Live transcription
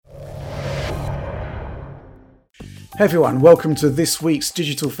Hey everyone, welcome to this week's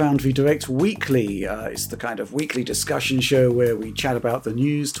Digital Foundry Direct Weekly. It's the kind of weekly discussion show where we chat about the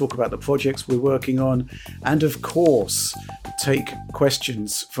news, talk about the projects we're working on, and of course, take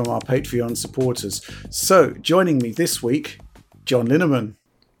questions from our Patreon supporters. So, joining me this week, John Linneman.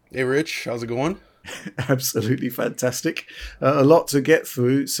 Hey Rich, how's it going? Absolutely fantastic. A lot to get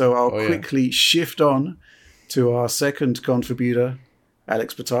through, so I'll quickly shift on to our second contributor,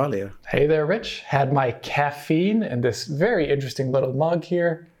 Alex Battaglia. Hey there, Rich. Had my caffeine in this very interesting little mug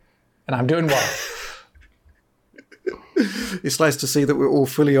here, and I'm doing well. It's nice to see that we're all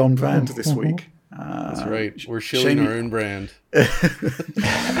fully on brand this week. That's right. We're showing our own brand.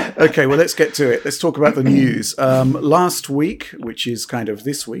 Okay, well, let's get to it. Let's talk about the news. Last week, which is kind of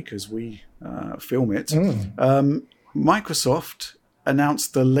this week as we film it, Microsoft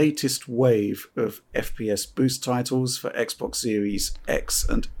announced the latest wave of FPS boost titles for Xbox Series X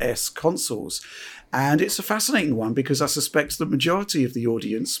and S consoles. And it's a fascinating one because I suspect the majority of the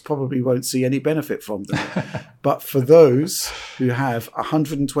audience probably won't see any benefit from them. But for those who have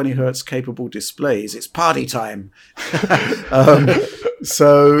 120 hertz capable displays, it's party time.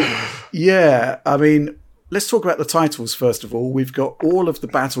 Let's talk about the titles first of all. We've got all of the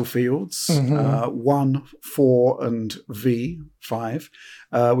Battlefields, 1, 4, and V5.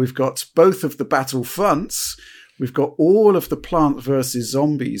 We've got both of the Battlefronts. We've got all of the Plant vs.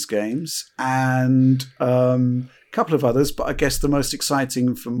 Zombies games and a couple of others. But I guess the most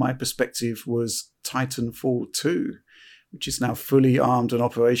exciting from my perspective was Titanfall 2, which is now fully armed and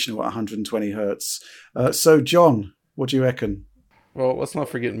operational at 120 hertz. So, John, what do you reckon? Well, let's not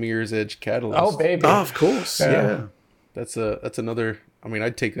forget Mirror's Edge Catalyst. Oh, baby. Oh, of course, yeah. That's another... I mean,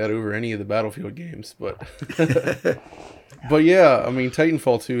 I'd take that over any of the Battlefield games, but... But yeah, I mean,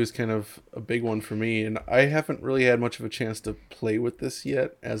 Titanfall 2 is kind of a big one for me, and I haven't really had much of a chance to play with this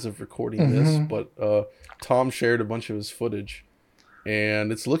yet as of recording this, but Tom shared a bunch of his footage,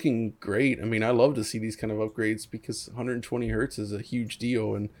 and it's looking great. I mean, I love to see these kind of upgrades because 120 hertz is a huge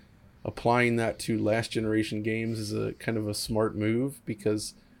deal, and applying that to last generation games is a kind of a smart move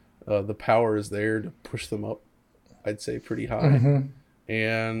because the power is there to push them up, I'd say, pretty high.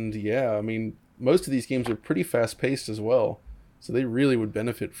 And yeah, I mean, most of these games are pretty fast paced as well, so they really would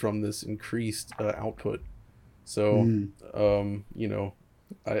benefit from this increased output. So you know,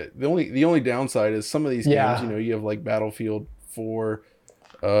 the only downside is some of these games, you know, you have like Battlefield 4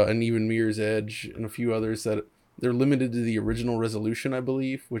 and even Mirror's Edge and a few others that they're limited to the original resolution, I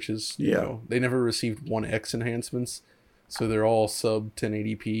believe, which is, you know, they never received 1x enhancements, so they're all sub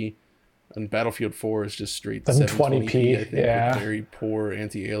 1080p. And Battlefield 4 is just straight 720p, I think, with very poor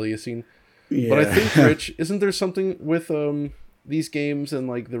anti-aliasing. But I think, Rich, isn't there something with these games and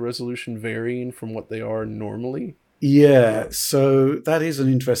like the resolution varying from what they are normally? Yeah, so that is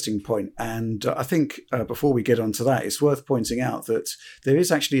an interesting point. And I think before we get onto that, it's worth pointing out that there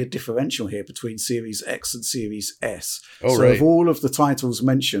is actually a differential here between Series X and Series S. Of all of the titles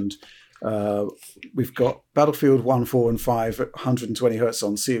mentioned, we've got Battlefield 1, 4, and 5 at 120 hertz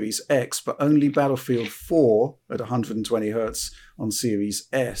on Series X, but only Battlefield 4 at 120 hertz on Series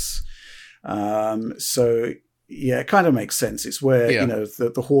S. So, yeah, it kind of makes sense. It's where, you know,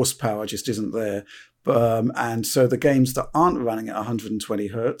 the horsepower just isn't there. And so the games that aren't running at 120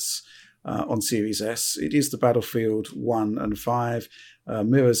 hertz on Series S, it is the Battlefield 1 and 5,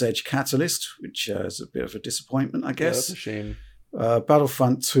 Mirror's Edge Catalyst, which is a bit of a disappointment, I guess. Yeah, that's a shame.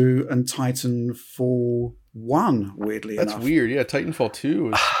 Battlefront 2 and Titanfall 1, weirdly enough. That's weird, yeah. Titanfall 2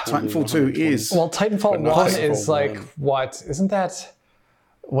 is... Titanfall 2 is... Well, Titanfall 1 is like, what? Isn't that...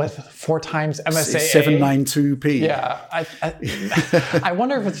 with 4 times MSAA? 792p. Yeah. I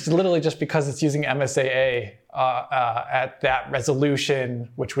wonder if it's literally just because it's using MSAA at that resolution,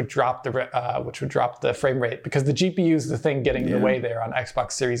 which would drop the frame rate, because the GPU is the thing getting in the way there on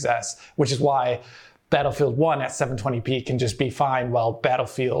Xbox Series S, which is why Battlefield 1 at 720p can just be fine, while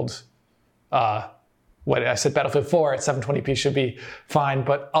Battlefield, Battlefield 4 at 720p should be fine,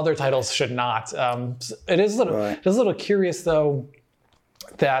 but other titles should not. It is a little curious though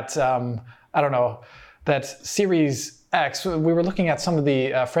that I don't know, that Series X. We were looking at some of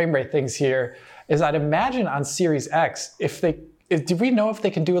the frame rate things here. Is I'd imagine on Series X, do we know if they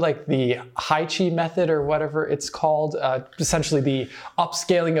can do like the high-chi method or whatever it's called? Essentially the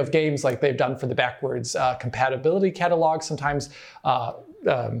upscaling of games like they've done for the backwards compatibility catalog, sometimes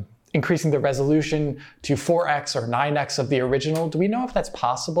increasing the resolution to 4x or 9x of the original. Do we know if that's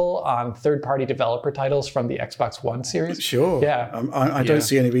possible on third-party developer titles from the Xbox One series? Sure. Yeah. I don't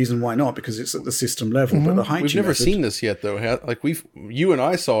see any reason why not, because it's at the system level. But the high-chi We've never seen this yet, though. Like you and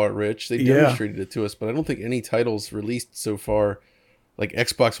I saw it, Rich. They demonstrated it to us, but I don't think any titles released so far like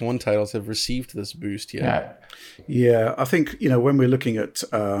Xbox One titles have received this boost yet. Yeah, I think, when we're looking at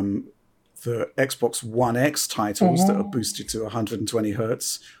the Xbox One X titles that are boosted to 120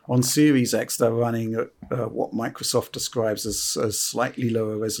 hertz, on Series X they're running at what Microsoft describes as a slightly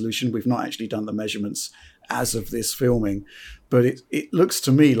lower resolution. We've not actually done the measurements as of this filming, but it looks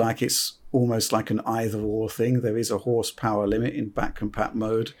to me like it's almost like an either-or thing. There is a horsepower limit in back compat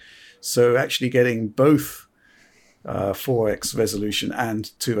mode, so actually getting both 4x resolution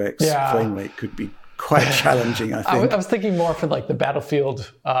and 2x frame rate could be quite challenging, I think. I was thinking more for like the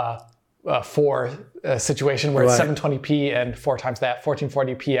Battlefield 4 situation where it's 720p and 4 times that,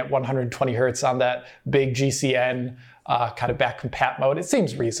 1440p at 120 hertz on that big GCN kind of back compat mode. It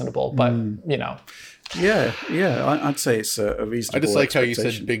seems reasonable, but Yeah, I'd say it's a reasonable. I just like how you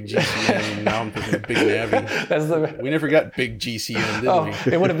said big GCN, and now I'm thinking of big Navi. We never got big GCN, did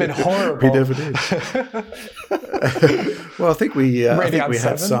we? It would have been horrible. We never did. Well, I think we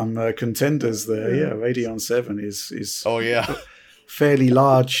had some contenders there. Yeah, Radeon 7 is fairly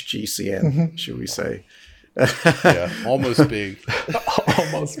large GCN, shall we say. Almost big.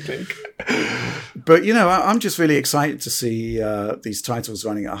 Almost big. But, I'm just really excited to see these titles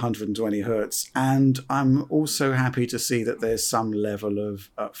running at 120 hertz. And I'm also happy to see that there's some level of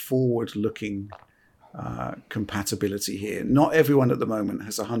forward-looking compatibility here. Not everyone at the moment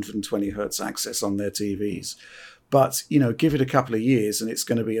has 120 hertz access on their TVs. But, give it a couple of years and it's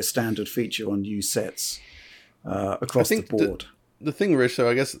going to be a standard feature on new sets across the board. The thing, Rich, though,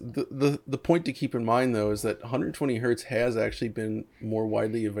 I guess the point to keep in mind, though, is that 120 hertz has actually been more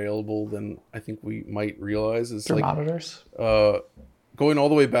widely available than I think we might realize. It's like monitors. Going all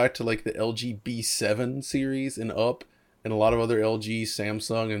the way back to like the LG B7 series and up, and a lot of other LG,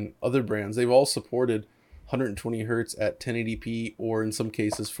 Samsung, and other brands, they've all supported 120 hertz at 1080p or in some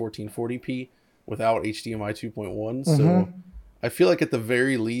cases 1440p without HDMI 2.1. So I feel like at the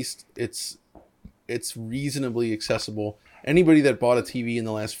very least, it's reasonably accessible. Anybody that bought a TV in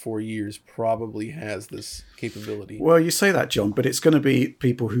the last 4 years probably has this capability. Well, you say that, John, but it's going to be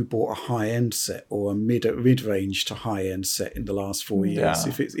people who bought a high-end set or a mid-range to high-end set in the last 4 years.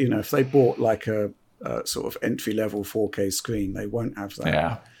 If it's, if they bought like a sort of entry-level 4K screen, they won't have that.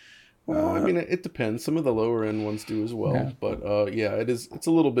 Yeah. Well, I mean, it depends. Some of the lower-end ones do as well. Yeah. But it's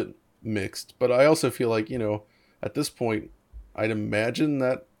a little bit mixed. But I also feel like, at this point, I'd imagine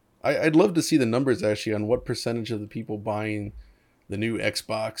that I'd love to see the numbers actually on what percentage of the people buying the new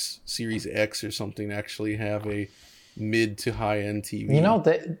Xbox Series X or something actually have a mid to high end TV.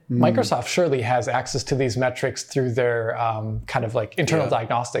 Microsoft surely has access to these metrics through their kind of like internal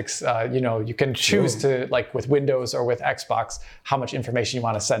diagnostics. You can choose to, like with Windows or with Xbox, how much information you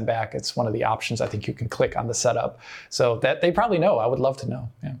want to send back. It's one of the options I think you can click on the setup. So that they probably know. I would love to know.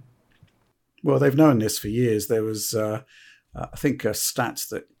 Yeah. Well, they've known this for years. There was I think a stat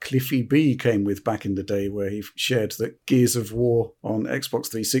that Cliffy B came with back in the day where he shared that Gears of War on Xbox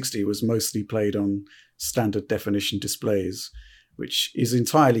 360 was mostly played on standard definition displays, which is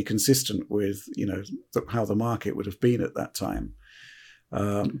entirely consistent with, how the market would have been at that time.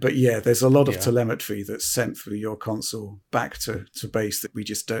 But there's a lot of telemetry that's sent through your console back to base that we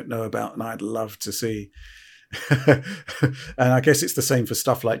just don't know about, and I'd love to see. And I guess it's the same for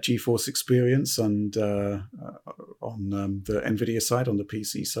stuff like GeForce Experience and on the NVIDIA side, on the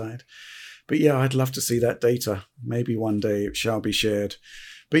PC side. But I'd love to see that data. Maybe one day it shall be shared.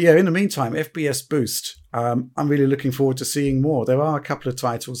 But in the meantime, FPS Boost, I'm really looking forward to seeing more. There are a couple of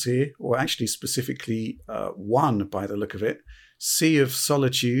titles here, or actually specifically one by the look of it. Sea of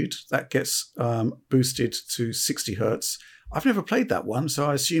Solitude, that gets boosted to 60 hertz. I've never played that one, so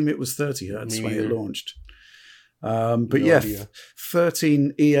I assume it was 30 hertz when it launched. But no idea.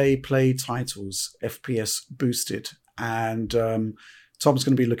 13 EA Play titles, FPS boosted. And Tom's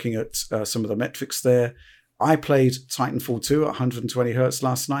going to be looking at some of the metrics there. I played Titanfall 2 at 120 hertz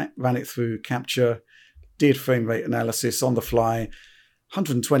last night, ran it through Capture, did frame rate analysis on the fly,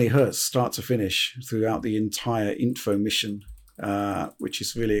 120 hertz start to finish throughout the entire intro mission, which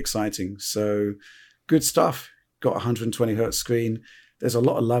is really exciting. So good stuff. Got a 120 hertz screen. There's a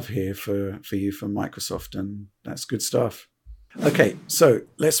lot of love here for you from Microsoft, and that's good stuff. Okay, so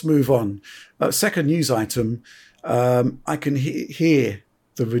let's move on. Second news item. I can hear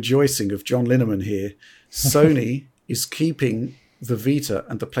the rejoicing of John Linneman here. Sony is keeping the Vita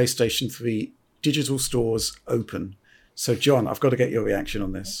and the PlayStation 3 digital stores open. So, John, I've got to get your reaction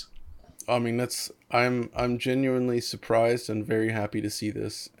on this. I mean, I'm genuinely surprised and very happy to see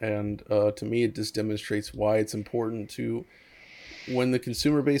this. And to me, it just demonstrates why it's important to, when the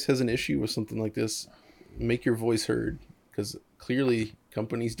consumer base has an issue with something like this, make your voice heard, because clearly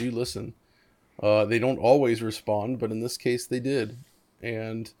companies do listen. They don't always respond, but in this case they did.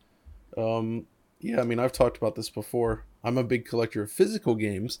 And yeah, I mean, I've talked about this before. I'm a big collector of physical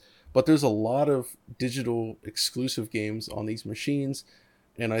games, but there's a lot of digital exclusive games on these machines,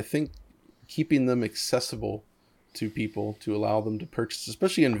 and I think keeping them accessible to people to allow them to purchase,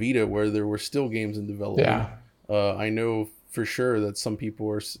 especially in Vita where there were still games in development. I know for sure that some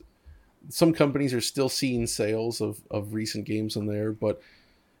companies are still seeing sales of recent games on there, but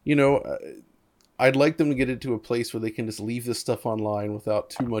you know, I'd like them to get it to a place where they can just leave this stuff online without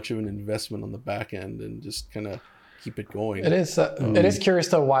too much of an investment on the back end and just kind of keep it going. It is curious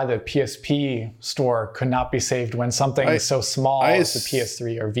though why the PSP store could not be saved when something so small as the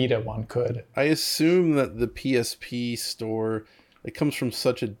PS3 or Vita one could. I assume that the PSP store, it comes from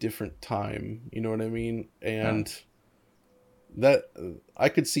such a different time, you know what I mean? And that I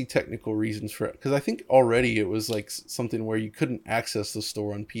could see technical reasons for it, because I think already it was like something where you couldn't access the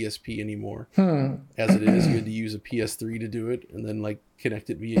store on PSP anymore. As it is, you had to use a PS3 to do it and then like connect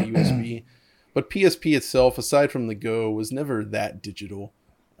it via USB. But PSP itself, aside from the Go, was never that digital,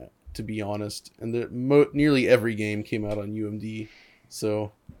 to be honest. And nearly every game came out on UMD.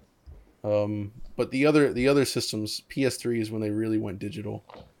 So, but the other systems, PS3 is when they really went digital,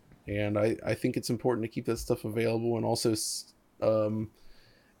 and I think it's important to keep that stuff available, and also,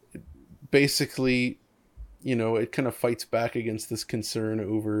 basically, you know, it kind of fights back against this concern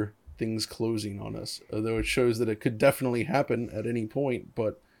over things closing on us. Although it shows that it could definitely happen at any point,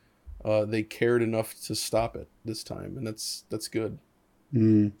 but they cared enough to stop it this time, and that's good.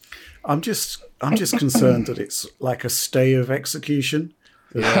 I'm just concerned that it's like a stay of execution.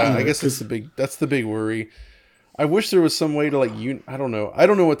 Yeah, I guess that's the big worry. I wish there was some way to like I don't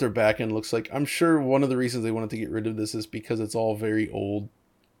know what their back end looks like. I'm sure one of the reasons they wanted to get rid of this is because it's all very old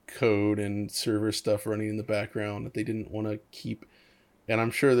code and server stuff running in the background that they didn't want to keep. And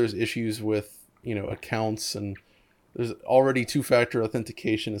I'm sure there's issues with, you know, accounts, and there's already two-factor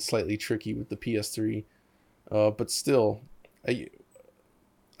authentication is slightly tricky with the PS3. But still, I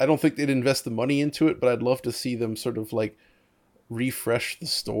don't think they'd invest the money into it, but I'd love to see them sort of like refresh the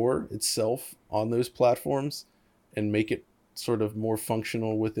store itself on those platforms and make it sort of more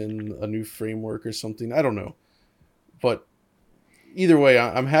functional within a new framework or something. I don't know. But either way,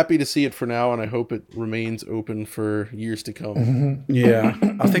 I'm happy to see it for now, and I hope it remains open for years to come. Yeah,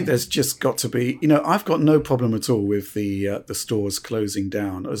 I think there's just got to be, you know, I've got no problem at all with the stores closing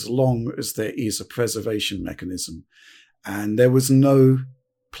down as long as there is a preservation mechanism. And there was no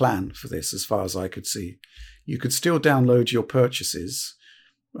plan for this as far as I could see. You could still download your purchases,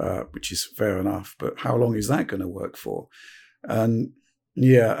 which is fair enough, but how long is that going to work for? And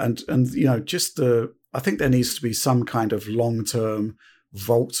yeah, and you know, I think there needs to be some kind of long-term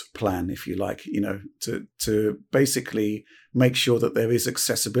vault plan, if you like, you know, to basically make sure that there is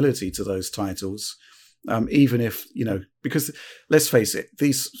accessibility to those titles, even if, you know, because let's face it,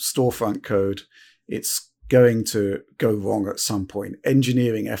 these storefront code, it's going to go wrong at some point.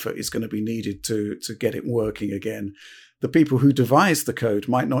 Engineering effort is going to be needed to get it working again. The people who devised the code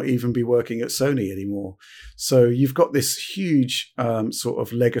might not even be working at Sony anymore. So you've got this huge sort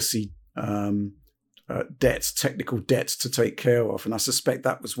of legacy technical debt to take care of. And I suspect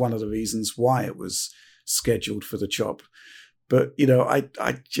that was one of the reasons why it was scheduled for the chop. But, you know, I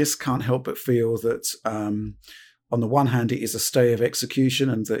just can't help but feel that on the one hand, it is a stay of execution,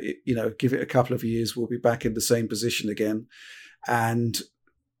 and that, you know, give it a couple of years, we'll be back in the same position again. And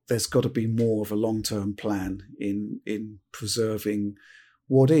there's got to be more of a long-term plan in preserving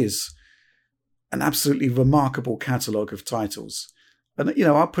what is an absolutely remarkable catalogue of titles. And, you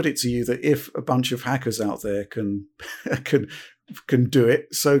know, I'll put it to you that if a bunch of hackers out there can do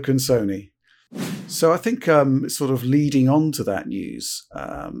it, so can Sony. So I think sort of leading on to that news,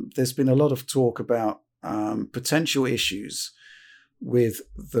 there's been a lot of talk about potential issues with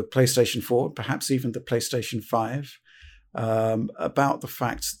the PlayStation 4, perhaps even the PlayStation 5, about the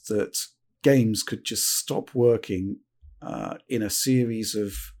fact that games could just stop working in a series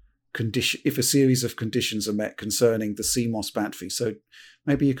of if a series of conditions are met concerning the CMOS battery. So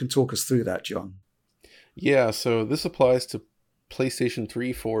maybe you can talk us through that, John. Yeah, so this applies to PlayStation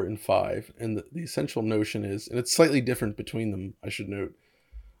 3, 4, and 5. And the essential notion is, and it's slightly different between them, I should note,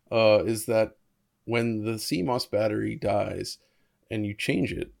 is that when the CMOS battery dies and you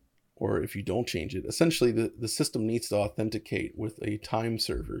change it, or if you don't change it, essentially the system needs to authenticate with a time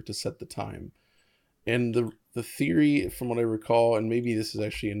server to set the time. And the theory, from what I recall, and maybe this is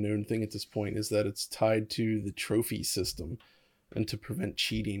actually a known thing at this point, is that it's tied to the trophy system and to prevent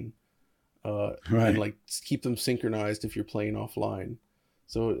cheating. And like keep them synchronized if you're playing offline.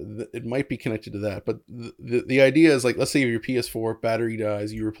 So it might be connected to that. But the idea is, like, let's say your PS4 battery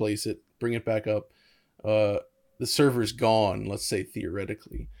dies, you replace it, bring it back up. The the server's gone, let's say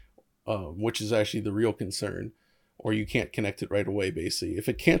theoretically, which is actually the real concern, or you can't connect it right away, basically. If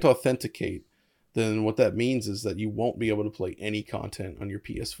it can't authenticate, then what that means is that you won't be able to play any content on your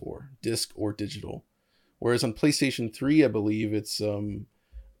PS4, disc or digital. Whereas on PlayStation 3, I believe it's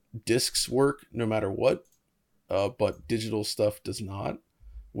discs work no matter what, but digital stuff does not,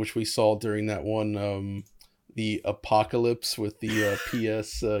 which we saw during that one, the apocalypse with the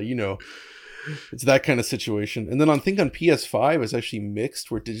PS, it's that kind of situation. And then I think on PS5 it's actually mixed,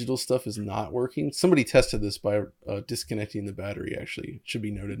 where digital stuff is not working. Somebody tested this by disconnecting the battery, actually. It should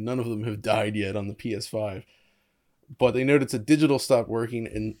be noted. None of them have died yet on the PS5. But they noticed that digital stopped working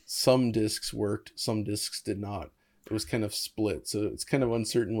and some discs worked, some discs did not. It was kind of split. So it's kind of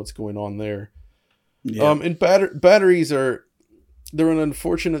uncertain what's going on there. Yeah. And batteries they're an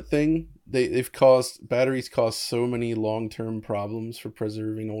unfortunate thing. Batteries cause so many long-term problems for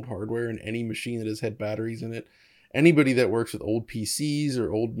preserving old hardware, and any machine that has had batteries in it, anybody that works with old PCs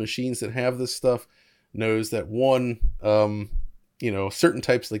or old machines that have this stuff knows that one, certain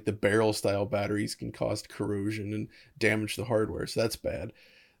types like the barrel style batteries can cause corrosion and damage the hardware. So that's bad.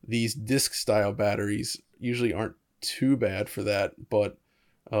 These disc style batteries usually aren't too bad for that, but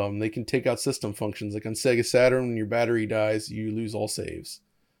they can take out system functions. Like on Sega Saturn, when your battery dies, you lose all saves.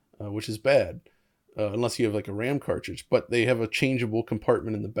 Which is bad, unless you have like a RAM cartridge, but they have a changeable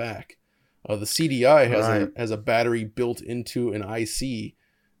compartment in the back. The CDI has a battery built into an IC,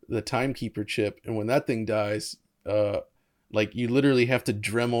 the timekeeper chip. And when that thing dies, you literally have to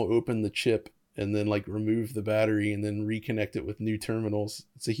Dremel open the chip and then like remove the battery and then reconnect it with new terminals.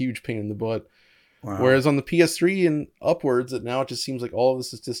 It's a huge pain in the butt. Wow. Whereas on the PS3 and upwards, it just seems like all of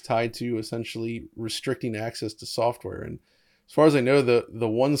this is just tied to essentially restricting access to software. And as far as I know, the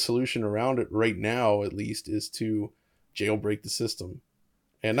one solution around it right now, at least, is to jailbreak the system.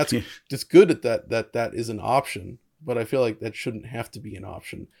 And that's it's good at that is an option, but I feel like that shouldn't have to be an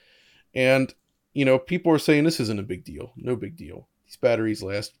option. And, people are saying this isn't a big deal. No big deal. These batteries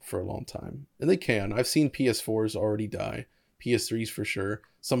last for a long time. And they can. I've seen PS4s already die. PS3s for sure.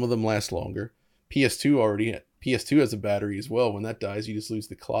 Some of them last longer. PS2 has a battery as well. When that dies, you just lose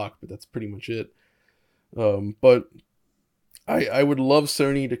the clock, but that's pretty much it. But I would love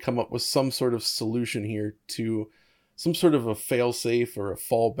Sony to come up with some sort of solution here, to some sort of a fail-safe or a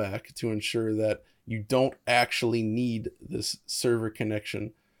fallback to ensure that you don't actually need this server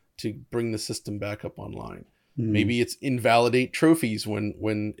connection to bring the system back up online. Maybe it's invalidate trophies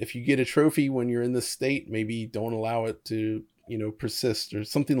when if you get a trophy when you're in this state, maybe don't allow it to, persist or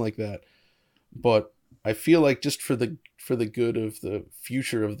something like that. But I feel like just for the good of the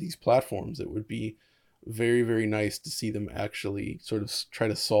future of these platforms, it would be very, very nice to see them actually sort of try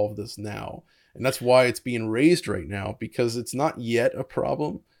to solve this now. And that's why it's being raised right now, because it's not yet a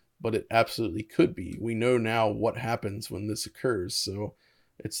problem, but it absolutely could be. We know now what happens when this occurs. So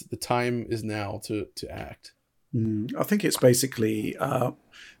the time is now to act. I think it's basically,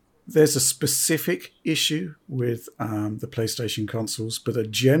 there's a specific issue with the PlayStation consoles, but a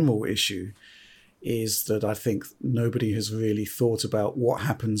general issue is that I think nobody has really thought about what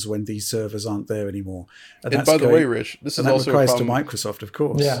happens when these servers aren't there anymore. And by the way, Rich, this is also applies to Microsoft, of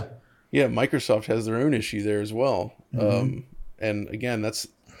course. Yeah, Microsoft has their own issue there as well. And again, this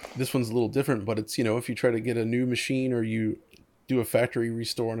one's a little different, but it's, if you try to get a new machine or you do a factory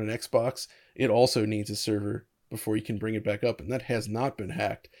restore on an Xbox, it also needs a server before you can bring it back up. And that has not been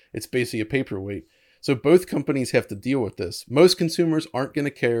hacked. It's basically a paperweight. So both companies have to deal with this. Most consumers aren't going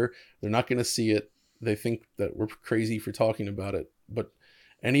to care. They're not going to see it. They think that we're crazy for talking about it. But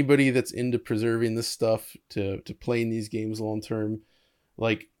anybody that's into preserving this stuff, to playing these games long term,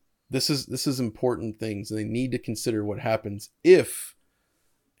 like this is important things. And they need to consider what happens if,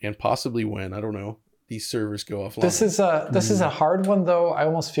 and possibly when, I don't know, these servers go offline. This is a hard one though, I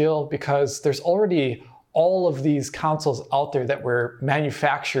almost feel, because there's already all of these consoles out there that were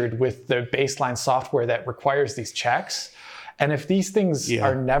manufactured with the baseline software that requires these checks. And if these things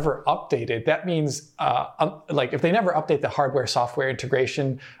are never updated, that means if they never update the hardware software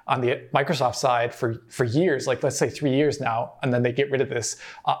integration on the Microsoft side for years, like let's say 3 years now, and then they get rid of this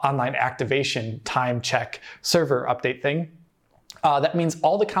online activation time check server update thing, that means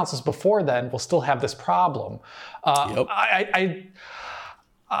all the consoles before then will still have this problem.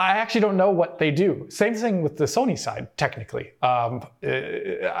 I actually don't know what they do. Same thing with the Sony side, technically.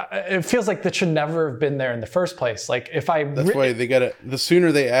 It feels like that should never have been there in the first place. Like if that's why they got the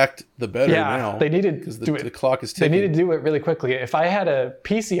sooner they act, the better. Now they needed because do the clock is ticking. They needed to do it really quickly. If I had a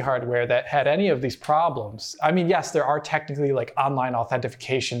PC hardware that had any of these problems, I mean, yes, there are technically like online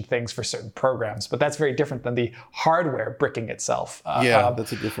authentication things for certain programs, but that's very different than the hardware bricking itself.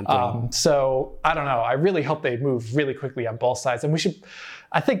 That's a different thing. So I don't know. I really hope they move really quickly on both sides, and we should.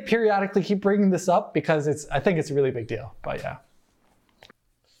 I think periodically keep bringing this up because I think it's a really big deal. But yeah.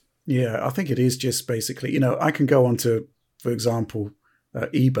 Yeah, I think it is just basically, I can go onto, for example,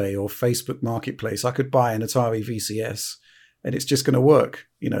 eBay or Facebook Marketplace. I could buy an Atari VCS and it's just going to work.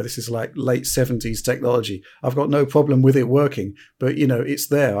 This is like late 70s technology. I've got no problem with it working, but it's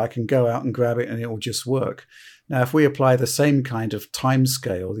there. I can go out and grab it and it will just work. Now, if we apply the same kind of time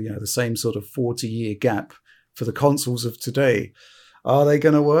scale, the same sort of 40-year gap for the consoles of today, are they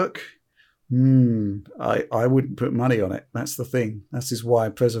going to work? I wouldn't put money on it. That's the thing. That is why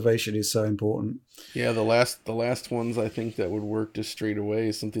preservation is so important. Yeah, the last ones I think that would work just straight away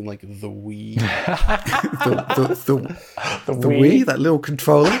is something like the Wii. the Wii, that little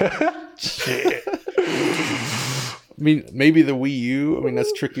controller. Shit. I mean, maybe the Wii U. I mean,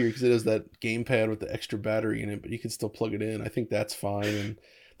 that's trickier because it has that gamepad with the extra battery in it, but you can still plug it in. I think that's fine. And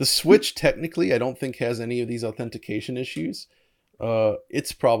the Switch, technically, I don't think has any of these authentication issues.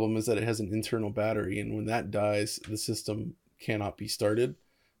 Its problem is that it has an internal battery, and when that dies, the system cannot be started.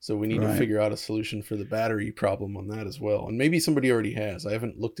 So we need to figure out a solution for the battery problem on that as well. And maybe somebody already has. I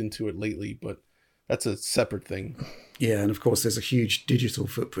haven't looked into it lately, but that's a separate thing. Yeah, and of course there's a huge digital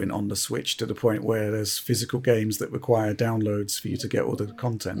footprint on the Switch to the point where there's physical games that require downloads for you to get all the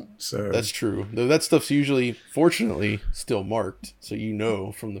content. So that's true. Though that stuff's usually, fortunately, still marked, so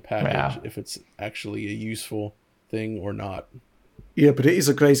from the package if it's actually a useful thing or not. Yeah, but it is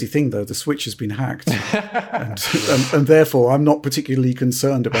a crazy thing, though. The Switch has been hacked. and therefore, I'm not particularly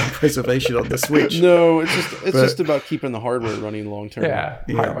concerned about preservation on the Switch. No, it's just about keeping the hardware running long term.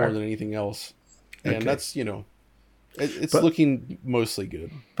 More than anything else. And that's, it's looking mostly good.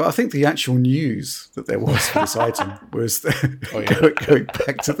 But I think the actual news that there was for this item was, going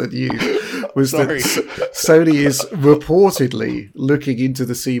back to the news, was that Sony is reportedly looking into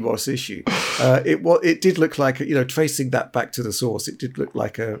the CMOS issue. It did look like, tracing that back to the source, it did look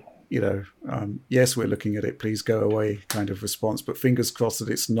like a, yes, we're looking at it, please go away kind of response. But fingers crossed that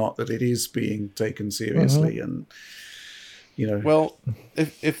it's not, that it is being taken seriously. And well,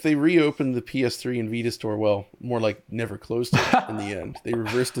 if they reopened the PS3 and Vita store, well, more like never closed it in the end. They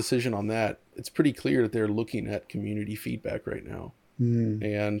reversed decision on that. It's pretty clear that they're looking at community feedback right now.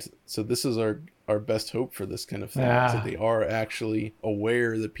 And so this is our best hope for this kind of thing. So they are actually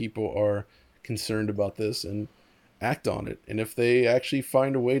aware that people are concerned about this and act on it. And if they actually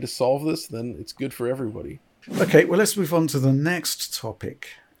find a way to solve this, then it's good for everybody. Okay, well, let's move on to the next topic.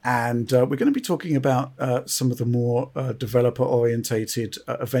 And we're going to be talking about some of the more developer-orientated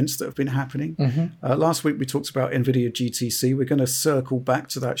events that have been happening. Last week, we talked about NVIDIA GTC. We're going to circle back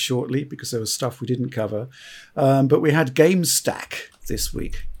to that shortly because there was stuff we didn't cover. But we had GameStack this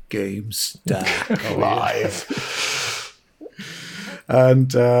week. GameStack live.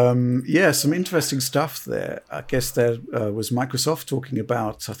 And some interesting stuff there. I guess there was Microsoft talking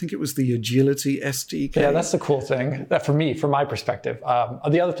about, I think it was the Agility SDK. Yeah, that's the cool thing from my perspective.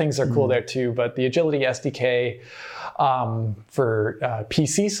 The other things are cool there too, but the Agility SDK for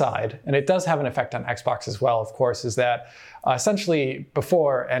PC side, and it does have an effect on Xbox as well, of course, is that essentially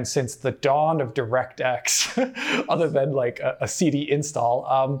before and since the dawn of DirectX, other than like a CD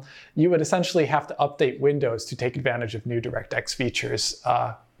install, you would essentially have to update Windows to take advantage of new DirectX features,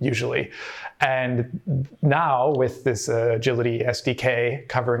 usually. And now with this Agility SDK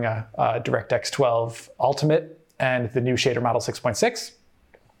covering a DirectX 12 Ultimate and the new shader model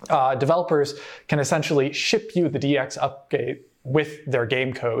 6.6, developers can essentially ship you the DX update with their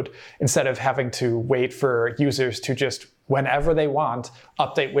game code instead of having to wait for users to just, whenever they want,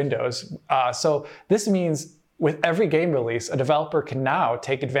 update Windows. So this means with every game release, a developer can now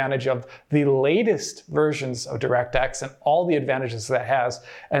take advantage of the latest versions of DirectX and all the advantages that has.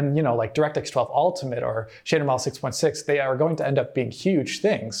 And like DirectX 12 Ultimate or shader model 6.6, they are going to end up being huge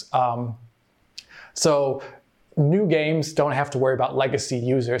things. So new games don't have to worry about legacy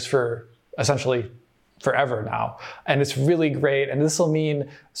users for essentially forever now. And it's really great. And this will mean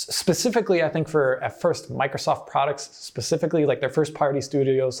specifically, I think for at first Microsoft products, specifically like their first party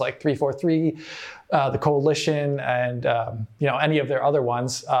studios like 343, the Coalition, and any of their other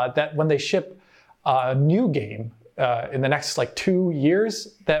ones, that when they ship a new game, in the next like 2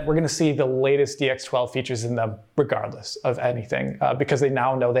 years that we're going to see the latest DX12 features in them regardless of anything, because they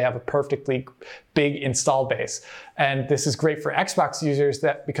now know they have a perfectly big install base. And this is great for Xbox users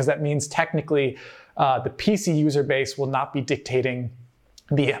because that means technically the PC user base will not be dictating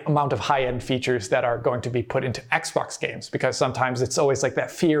the amount of high-end features that are going to be put into Xbox games, because sometimes it's always like that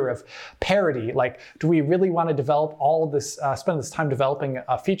fear of parity. Like, do we really want to develop all of this, spend this time developing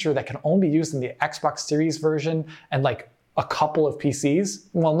a feature that can only be used in the Xbox Series version and like a couple of PCs?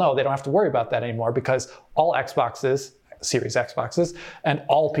 Well, no, they don't have to worry about that anymore, because all Xboxes, Series Xboxes, and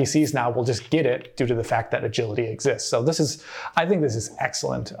all PCs now will just get it due to the fact that agility exists. So I think this is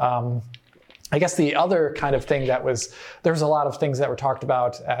excellent. I guess the other kind of thing there was a lot of things that were talked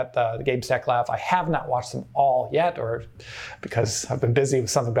about at the GameStack Lab. I have not watched them all yet, or because I've been busy with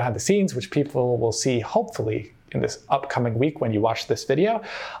something behind the scenes, which people will see hopefully in this upcoming week when you watch this video.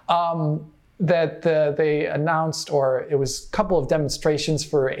 That they announced, or it was a couple of demonstrations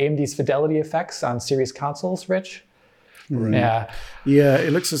for AMD's fidelity effects on series consoles, Rich. Right. Yeah,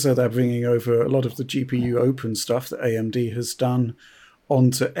 it looks as though they're bringing over a lot of the GPU open stuff that AMD has done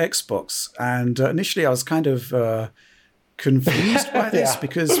onto Xbox. And initially I was kind of confused by this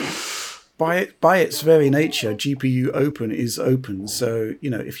because by its very nature, GPU open is open. So,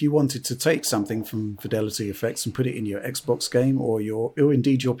 if you wanted to take something from Fidelity Effects and put it in your Xbox game or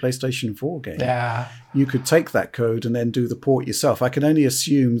indeed your PlayStation 4 game, you could take that code and then do the port yourself. I can only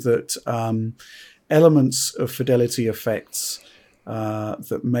assume that elements of Fidelity Effects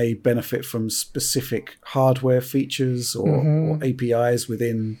that may benefit from specific hardware features or APIs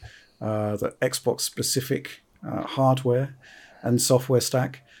within the Xbox-specific hardware and software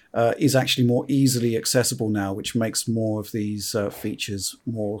stack is actually more easily accessible now, which makes more of these features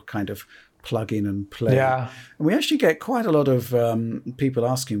more kind of plug in and play. Yeah. And we actually get quite a lot of people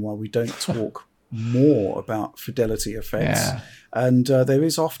asking why we don't talk more about Fidelity Effects. Yeah. And there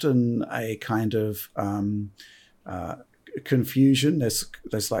is often a kind of confusion.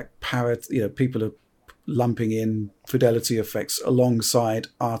 There's like people are lumping in Fidelity Effects alongside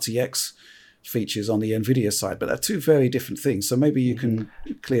RTX features on the NVIDIA side, but they're two very different things. So maybe you can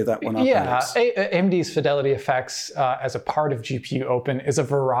clear that one up. Yeah, AMD's Fidelity Effects as a part of GPU Open is a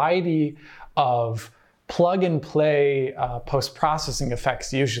variety of plug and play post-processing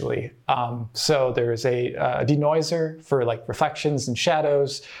effects usually. So there's a denoiser for like reflections and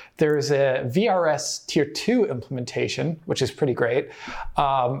shadows. There's a VRS Tier 2 implementation, which is pretty great.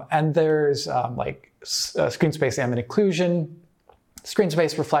 And there's screen space ambient occlusion, screen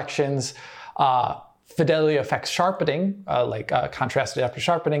space reflections, Fidelity Effects sharpening, contrast adaptive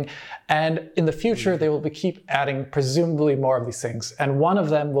sharpening. And in the future, they will keep adding presumably more of these things. And one of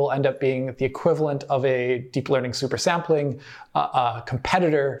them will end up being the equivalent of a deep learning super sampling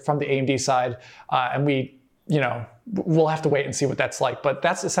competitor from the AMD side. And we'll have to wait and see what that's like. But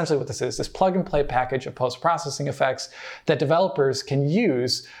that's essentially what this is, this plug and play package of post-processing effects that developers can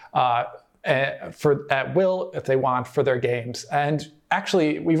use at will if they want for their games. And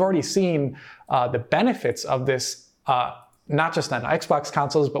actually, we've already seen the benefits of this, not just on Xbox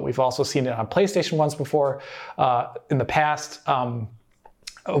consoles, but we've also seen it on PlayStation ones before. In the past,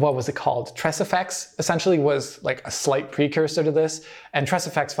 what was it called? TressFX essentially was like a slight precursor to this, and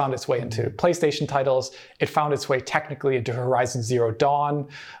TressFX found its way into PlayStation titles. It found its way technically into Horizon Zero Dawn.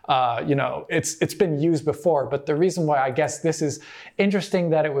 It's been used before, but the reason why I guess this is interesting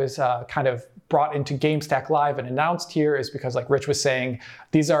that it was kind of brought into GameStack Live and announced here is because, like Rich was saying,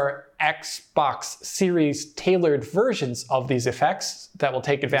 these are Xbox Series tailored versions of these effects that will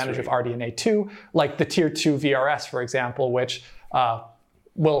take advantage of RDNA 2, like the Tier 2 VRS, for example, which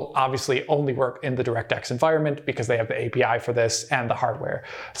will obviously only work in the DirectX environment because they have the API for this and the hardware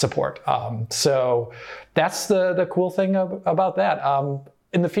support. So that's the cool thing about that.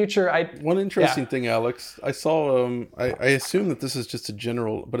 In the future, one interesting thing, Alex, I saw. I assume that this is just a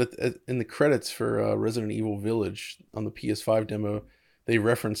general, but in the credits for Resident Evil Village on the PS5 demo, they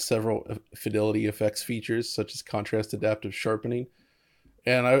referenced several Fidelity Effects features such as contrast adaptive sharpening,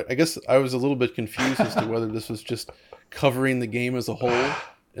 and I guess I was a little bit confused as to whether this was just covering the game as a whole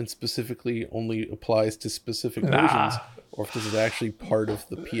and specifically only applies to specific versions, or if this is actually part of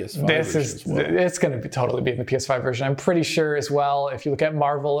the PS5 version as well. It's going to totally be in the PS5 version. I'm pretty sure as well, if you look at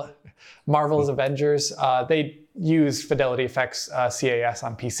Marvel's Avengers, they use Fidelity Effects CAS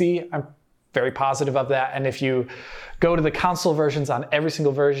on PC. I'm very positive of that. And if you go to the console versions on every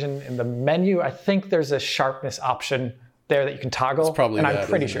single version in the menu, I think there's a sharpness option there that you can toggle. It's probably and I'm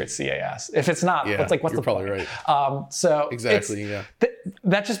pretty sure it's CAS. If it's not, it's like, what's the point? You're probably right. So exactly,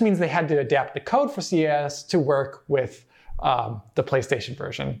 that just means they had to adapt the code for CAS to work with the PlayStation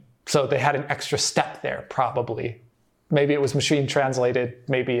version. So they had an extra step there, probably. maybe it was machine translated,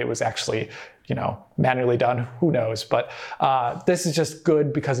 maybe it was actually, manually done, who knows. But this is just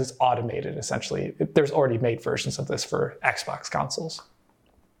good because it's automated, essentially. There's already made versions of this for Xbox consoles.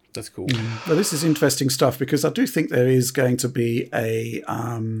 That's cool. Well, this is interesting stuff because I do think there is going to be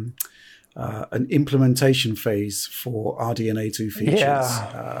an implementation phase for RDNA2 features,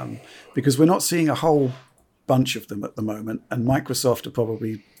 because we're not seeing a whole bunch of them at the moment, and Microsoft are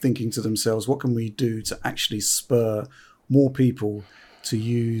probably thinking to themselves, what can we do to actually spur more people to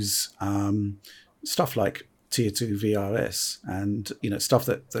use stuff like Tier 2 VRS and stuff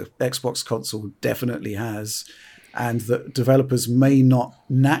that the Xbox console definitely has, and that developers may not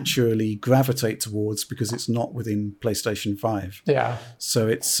naturally gravitate towards because it's not within PlayStation 5. Yeah. So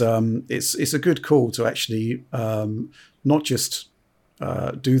it's a good call to actually not just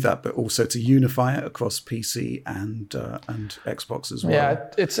do that, but also to unify it across PC and Xbox as well. Yeah,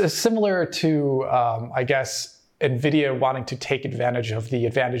 it's similar to, I guess, NVIDIA wanting to take advantage of the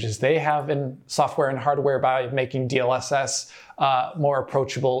advantages they have in software and hardware by making DLSS more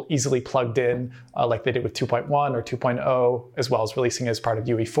approachable, easily plugged in, like they did with 2.1 or 2.0, as well as releasing as part of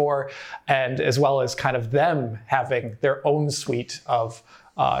UE4, and as well as kind of them having their own suite of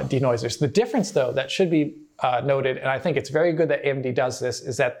denoisers. The difference, though, that should be noted, and I think it's very good that AMD does this,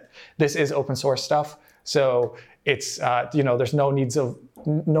 is that this is open source stuff. So it's, there's no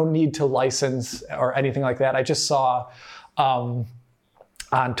need to license or anything like that. I just saw on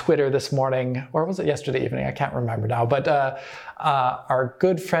Twitter this morning, or was it yesterday evening? I can't remember now. But our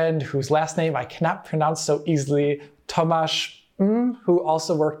good friend, whose last name I cannot pronounce so easily, Tomasz, who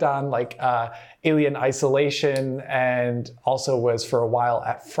also worked on Alien Isolation and also was for a while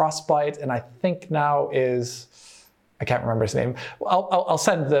at Frostbite, and I think now is, I can't remember his name. I'll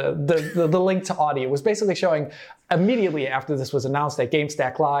send the link to Audi. It was basically showing immediately after this was announced at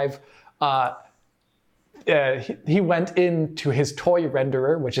GameStack Live, he went into his toy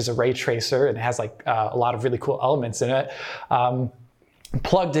renderer, which is a ray tracer and has a lot of really cool elements in it,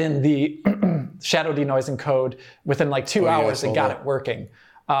 plugged in the shadow denoising code within 2 hours and got it working.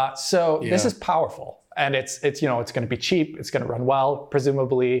 This is powerful, and it's going to be cheap. It's going to run well,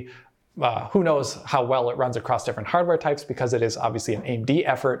 presumably. Who knows how well it runs across different hardware types, because it is obviously an AMD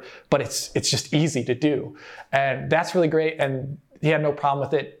effort, but it's just easy to do. And that's really great. And he had no problem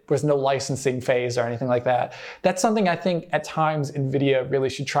with it. There was no licensing phase or anything like that. That's something I think at times NVIDIA really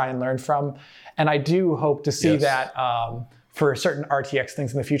should try and learn from. And I do hope to see that for certain RTX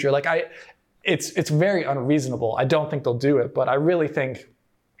things in the future. It's very unreasonable. I don't think they'll do it, but I really think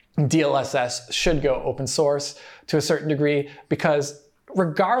DLSS should go open source to a certain degree, because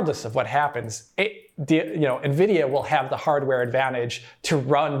regardless of what happens, NVIDIA will have the hardware advantage to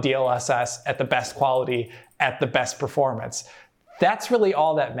run DLSS at the best quality, at the best performance. That's really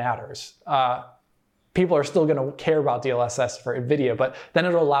all that matters. People are still going to care about DLSS for NVIDIA, but then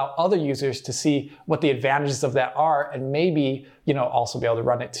it'll allow other users to see what the advantages of that are, and maybe, also be able to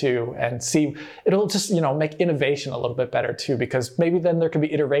run it too, and see, it'll just, make innovation a little bit better too, because maybe then there could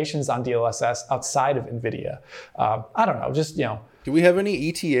be iterations on DLSS outside of NVIDIA. I don't know, just, Do we have any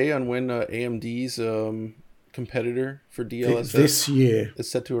ETA on when AMD's competitor for DLSS this year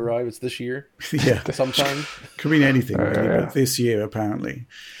is set to arrive? It's this year? Yeah. Sometime? Could mean anything, really, but this year, apparently.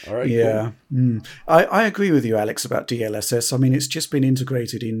 All right, yeah. Cool. I agree with you, Alex, about DLSS. I mean, it's just been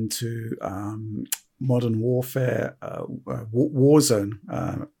integrated into Modern Warfare, Warzone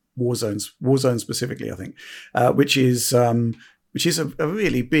specifically, I think, which is a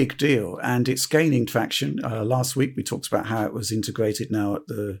really big deal, and it's gaining traction. Last week we talked about how it was integrated now at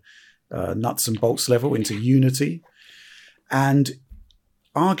the nuts and bolts level into Unity, and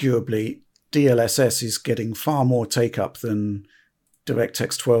arguably DLSS is getting far more take-up than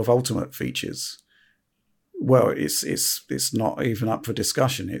DirectX 12 Ultimate features. Well, it's not even up for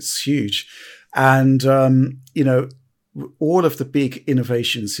discussion. It's huge, and all of the big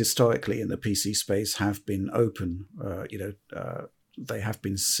innovations historically in the PC space have been open. They have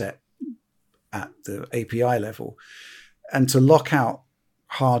been set at the API level, and to lock out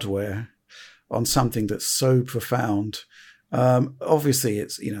hardware on something that's so profound, obviously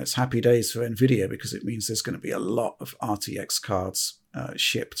it's happy days for NVIDIA, because it means there's going to be a lot of RTX cards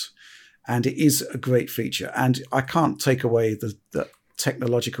shipped, and it is a great feature. And I can't take away the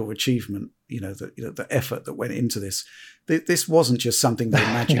technological achievement, the effort that went into this. This wasn't just something they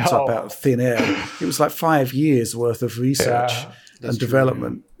imagined up out of thin air. It was 5 years worth of research and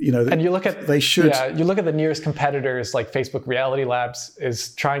development. And you look at you look at the nearest competitors, like Facebook Reality Labs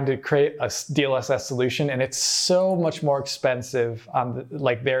is trying to create a DLSS solution, and it's so much more expensive on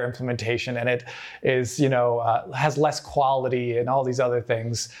their implementation, and it is has less quality and all these other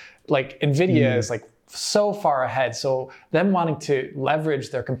things. NVIDIA is so far ahead. So them wanting to leverage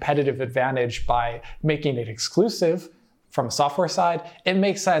their competitive advantage by making it exclusive from a software side, it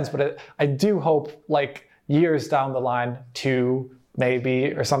makes sense. But I do hope like years down the line, 2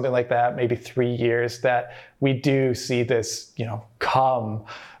 maybe, or something like that, maybe 3 years, that we do see this, come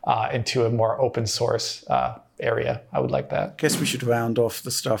into a more open source area. I would like that. Guess we should round off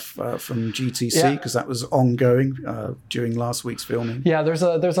the stuff from GTC because that was ongoing during last week's filming. Yeah, there's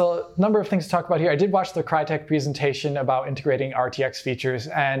a number of things to talk about here. I did watch the Crytek presentation about integrating RTX features,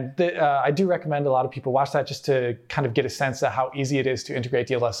 and I do recommend a lot of people watch that just to kind of get a sense of how easy it is to integrate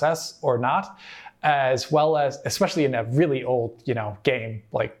DLSS or not, as well as, especially in a really old game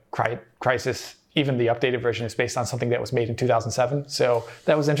like Crysis. Even the updated version is based on something that was made in 2007, so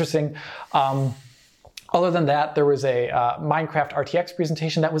that was interesting. Other than that, there was a Minecraft RTX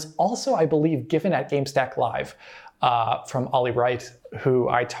presentation that was also, I believe, given at GameStack Live from Ollie Wright, who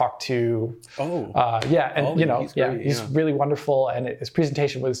I talked to. Ollie, he's really wonderful, and his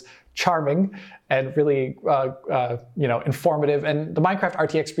presentation was charming and really, informative. And the Minecraft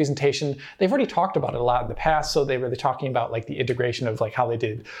RTX presentation, they've already talked about it a lot in the past, so they were talking about like the integration of like how they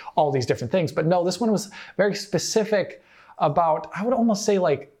did all these different things. But no, this one was very specific about, I would almost say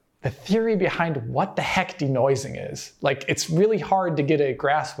like, the theory behind what the heck denoising is. Like, it's really hard to get a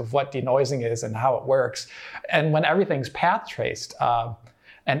grasp of what denoising is and how it works. And when everything's path traced,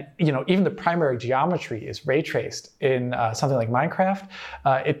 and even the primary geometry is ray traced in something like Minecraft,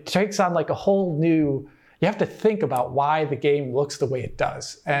 it takes on like a whole new, you have to think about why the game looks the way it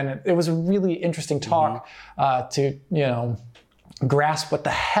does. And it was a really interesting talk to, grasp what the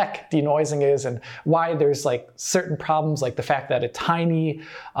heck denoising is and why there's like certain problems, like the fact that a tiny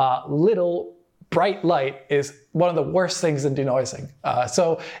little bright light is one of the worst things in denoising.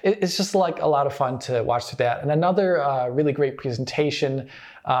 So it's just like a lot of fun to watch through that. And another really great presentation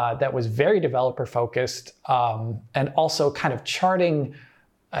that was very developer focused and also kind of charting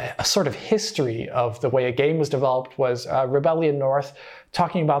a sort of history of the way a game was developed was Rebellion North,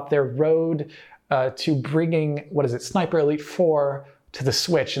 talking about their road to bringing, Sniper Elite 4 to the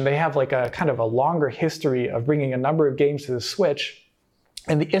Switch. And they have like a kind of a longer history of bringing a number of games to the Switch.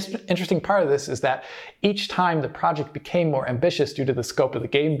 And the interesting part of this is that each time the project became more ambitious due to the scope of the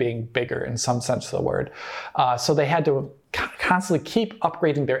game being bigger in some sense of the word. So they had to constantly keep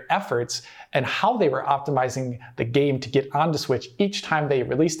upgrading their efforts and how they were optimizing the game to get onto Switch each time they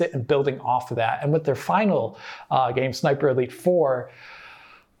released it and building off of that. And with their final game, Sniper Elite 4,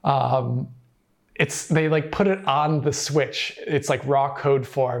 they like put it on the Switch. It's like raw code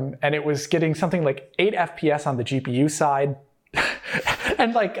form, and it was getting something like 8 FPS on the GPU side,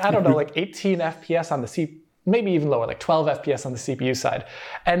 and like, I don't know, like 18 FPS on the maybe even lower, like 12 FPS on the CPU side.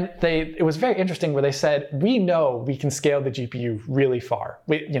 And it was very interesting where they said, we know we can scale the GPU really far.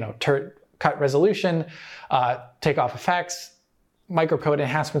 Cut resolution, take off effects, microcode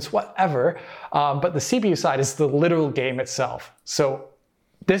enhancements, whatever. But the CPU side is the literal game itself. So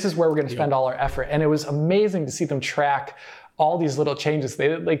this is where we're going to spend all our effort. And it was amazing to see them track all these little changes. They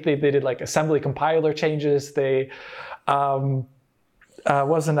did like assembly compiler changes. They,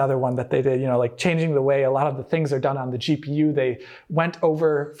 was another one that they did, like changing the way a lot of the things are done on the GPU. They went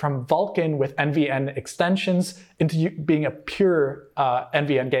over from Vulkan with NVN extensions into being a pure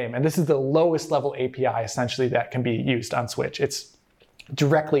NVN game. And this is the lowest level API essentially that can be used on Switch. It's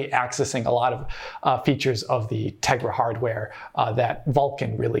directly accessing a lot of features of the Tegra hardware that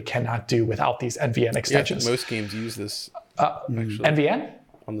Vulkan really cannot do without these NVN extensions. Yeah, most games use this. Actually, NVN?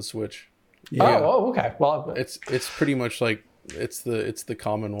 On the Switch. Yeah. Oh, okay. Well, it's pretty much like it's the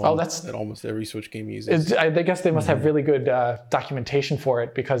common one that almost every Switch game uses. I guess they must have really good documentation for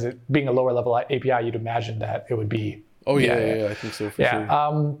it, because it being a lower level API, you'd imagine that it would be. Oh yeah, I think so for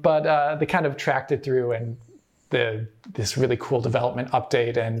sure. But they kind of tracked it through and this really cool development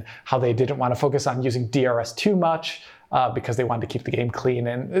update, and how they didn't want to focus on using DRS too much because they wanted to keep the game clean.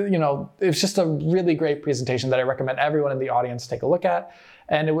 And it was just a really great presentation that I recommend everyone in the audience take a look at.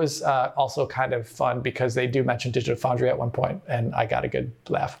 And it was also kind of fun because they do mention Digital Foundry at one point, and I got a good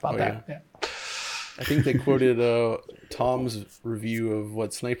laugh about that. Yeah. I think they quoted Tom's review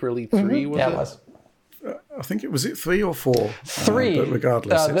of Sniper Elite 3 was it? Yeah, it was. I think it was 3 or 4. 3. But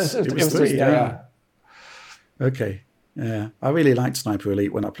regardless, it was 3. Yeah. Okay. Yeah, I really liked Sniper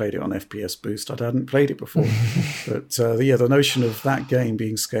Elite when I played it on FPS Boost. I hadn't played it before, but the notion of that game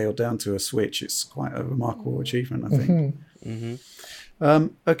being scaled down to a Switch, it's quite a remarkable achievement, I think.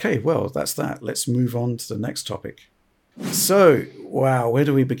 Okay, well, that's that. Let's move on to the next topic. So, wow, where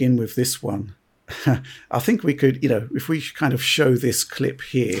do we begin with this one? I think we could, if we kind of show this clip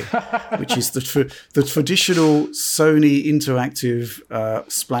here, which is the traditional Sony interactive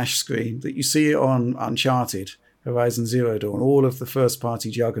splash screen that you see on Uncharted, Horizon Zero Dawn, all of the first-party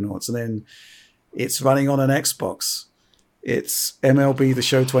juggernauts, and then it's running on an Xbox. It's MLB The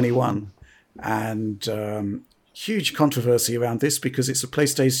Show 21, and huge controversy around this because it's a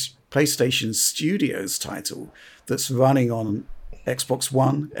PlayStation Studios title that's running on Xbox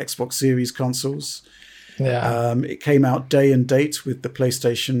One, Xbox Series consoles. Yeah. It came out day and date with the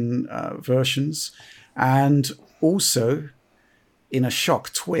PlayStation versions, and also, in a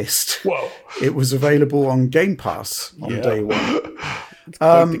shock twist, it was available on Game Pass on day one. It's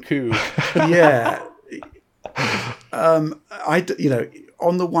quite the coup. Yeah.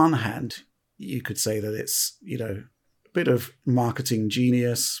 On the one hand, you could say that it's, a bit of marketing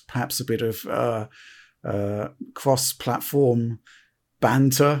genius, perhaps a bit of cross-platform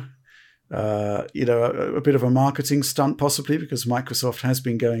banter, a bit of a marketing stunt possibly, because Microsoft has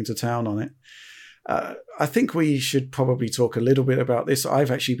been going to town on it. I think we should probably talk a little bit about this.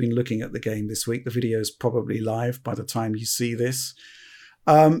 I've actually been looking at the game this week. The video is probably live by the time you see this.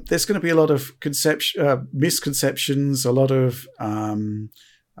 There's going to be a lot of misconceptions, a lot of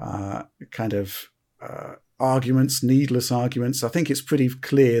arguments, needless arguments. I think it's pretty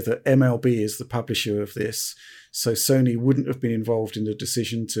clear that MLB is the publisher of this, so Sony wouldn't have been involved in the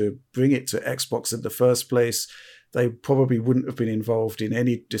decision to bring it to Xbox in the first place. They probably wouldn't have been involved in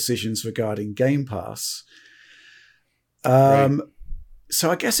any decisions regarding Game Pass. Right. So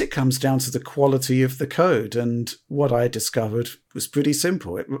I guess it comes down to the quality of the code, and what I discovered was pretty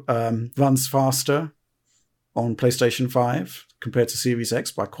simple. It runs faster on PlayStation 5 compared to Series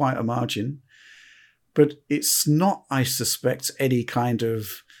X by quite a margin. But it's not, I suspect, any kind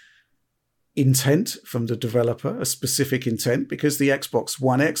of intent from the developer, a specific intent, because the Xbox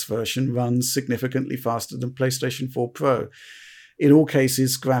One X version runs significantly faster than PlayStation 4 Pro. In all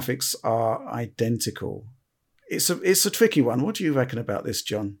cases, graphics are identical. It's a tricky one. What do you reckon about this,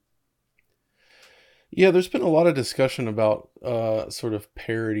 John? Yeah, there's been a lot of discussion about sort of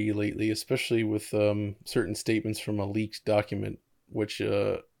parity lately, especially with certain statements from a leaked document, which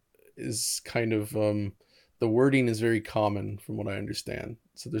is kind of the wording is very common from what I understand.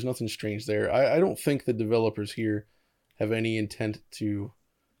 So there's nothing strange there. I don't think the developers here have any intent to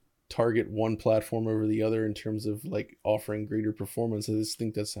target one platform over the other in terms of like offering greater performance. I just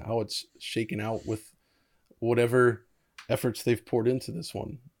think that's how it's shaken out with whatever efforts they've poured into this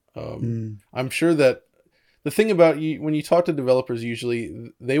one. I'm sure that the thing about you, when you talk to developers,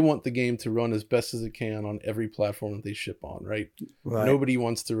 usually they want the game to run as best as it can on every platform that they ship on, right? Nobody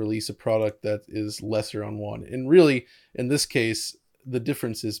wants to release a product that is lesser on one. And really, in this case, the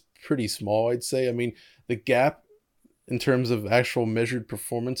difference is pretty small, I'd say. I mean, the gap in terms of actual measured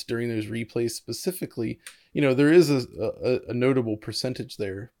performance during those replays specifically, there is a notable percentage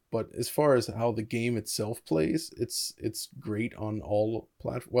there. But as far as how the game itself plays, it's great on all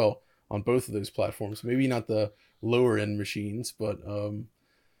platforms. Well, on both of those platforms, maybe not the lower end machines, but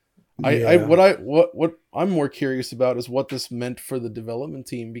what I'm more curious about is what this meant for the development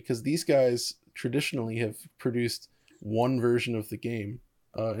team, because these guys traditionally have produced one version of the game.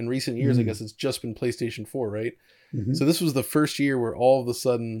 In recent years, I guess it's just been PlayStation 4, right? Mm-hmm. So this was the first year where all of a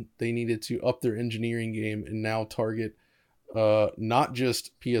sudden they needed to up their engineering game and now target not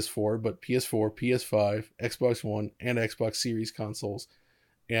just PS4, but PS4, PS5, Xbox One, and Xbox Series consoles,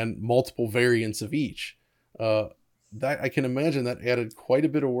 and multiple variants of each. That I can imagine that added quite a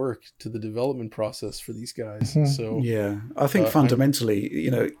bit of work to the development process for these guys. Mm-hmm. So yeah, I think fundamentally,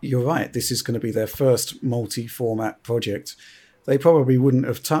 you're right. This is going to be their first multi-format project. They probably wouldn't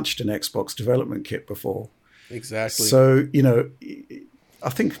have touched an Xbox development kit before. Exactly. So, I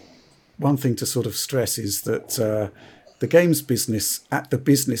think one thing to sort of stress is that the games business at the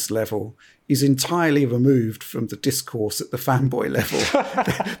business level is entirely removed from the discourse at the fanboy level.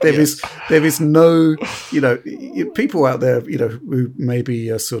 There is no, people out there, who maybe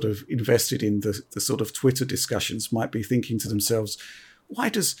are sort of invested in the sort of Twitter discussions might be thinking to themselves, why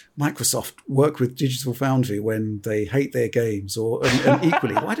does Microsoft work with Digital Foundry when they hate their games? And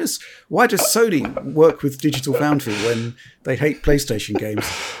equally, why does Sony work with Digital Foundry when they hate PlayStation games?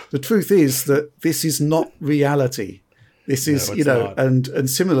 The truth is that this is not reality. This is, and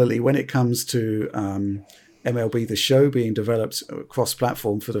similarly, when it comes to MLB The Show being developed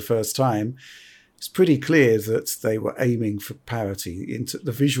cross-platform for the first time, it's pretty clear that they were aiming for parity.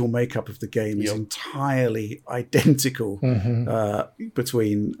 The visual makeup of the game is entirely identical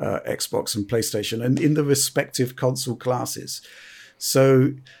between Xbox and PlayStation, and in the respective console classes.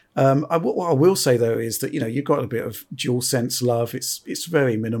 So what I will say, though, is that you've got a bit of DualSense love. It's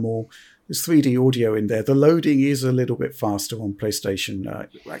very minimal. There's 3D audio in there. The loading is a little bit faster on PlayStation.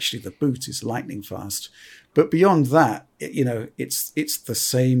 Actually, the boot is lightning fast. But beyond that, it's the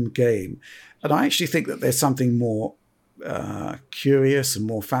same game. And I actually think that there's something more curious and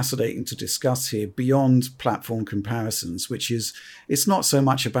more fascinating to discuss here beyond platform comparisons, which is it's not so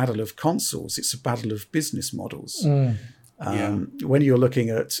much a battle of consoles, it's a battle of business models. When you're looking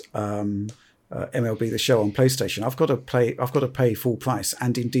at MLB The Show on PlayStation, I've got to pay full price,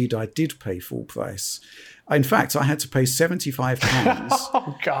 and indeed I did pay full price. In fact, I had to pay £75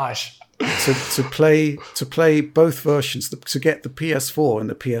 oh gosh to play both versions, to get the PS4 and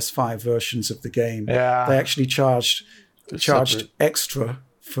the PS5 versions of the game. They actually charged extra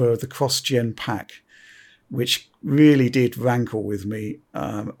for the cross-gen pack, which really did rankle with me,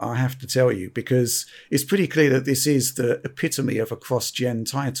 I have to tell you, because it's pretty clear that this is the epitome of a cross-gen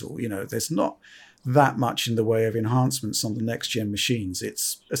title. There's not that much in the way of enhancements on the next-gen machines.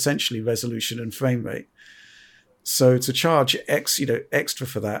 It's essentially resolution and frame rate. So to charge extra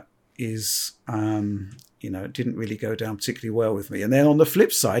for that is, didn't really go down particularly well with me. And then on the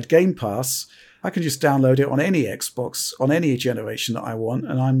flip side, Game Pass, I can just download it on any Xbox, on any generation that I want,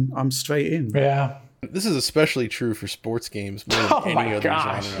 and I'm straight in. Yeah. This is especially true for sports games more than any other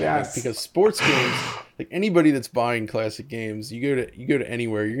genre. Yes. Because sports games, like anybody that's buying classic games, you go to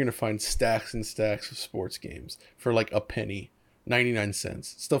anywhere, you're gonna find stacks and stacks of sports games for like a penny, 99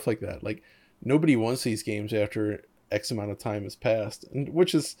 cents, stuff like that. Like nobody wants these games after X amount of time has passed, and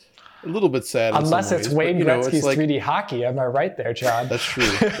which is a little bit sad. Unless it's Wayne Gretzky's like, 3D hockey. Am I right there, John? That's true.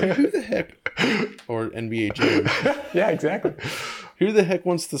 Like, who the heck, or NBA Jam? Yeah, exactly. Who the heck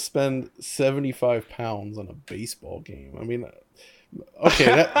wants to spend £75 on a baseball game? I mean,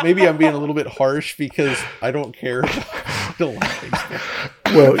 okay, maybe I'm being a little bit harsh because I don't care. I don't like baseball.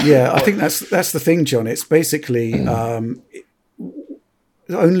 Well, yeah, I think that's the thing, John. It's basically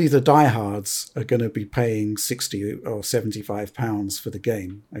only the diehards are going to be paying £60 or £75 for the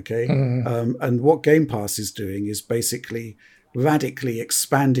game. Okay, and what Game Pass is doing is basically radically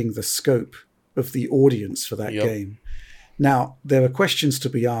expanding the scope of the audience for that game. Now, there are questions to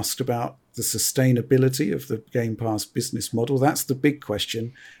be asked about the sustainability of the Game Pass business model. That's the big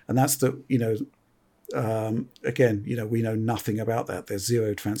question. And that's again, we know nothing about that. There's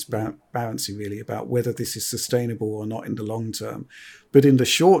zero transparency really about whether this is sustainable or not in the long term. But in the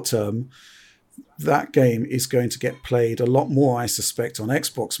short term, that game is going to get played a lot more, I suspect, on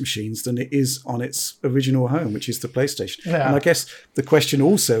Xbox machines than it is on its original home, which is the PlayStation. Yeah. And I guess the question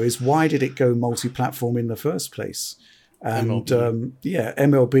also is, why did it go multi-platform in the first place? And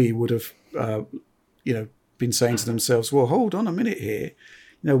MLB would have, been saying to themselves, well, hold on a minute here.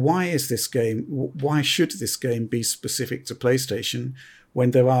 Why should this game be specific to PlayStation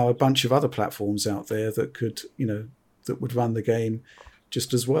when there are a bunch of other platforms out there that could, that would run the game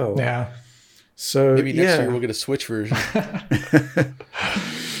just as well? Yeah. So maybe next year we'll get a Switch version.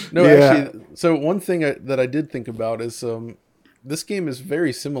 Actually, so one thing that I did think about is this game is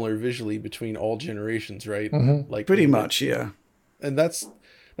very similar visually between all generations, right? Mm-hmm. Like pretty much, yeah. And that's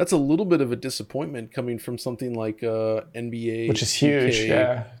a little bit of a disappointment coming from something like NBA, which is huge, 2K,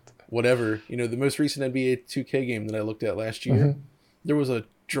 yeah. Whatever, the most recent NBA 2K game that I looked at last year, there was a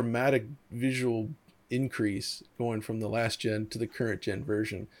dramatic visual increase going from the last gen to the current gen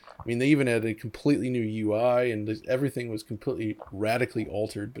version. I mean, they even had a completely new UI, and everything was completely radically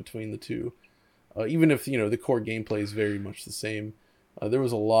altered between the two. Even if, the core gameplay is very much the same, there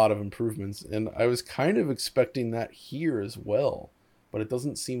was a lot of improvements, and I was kind of expecting that here as well, but it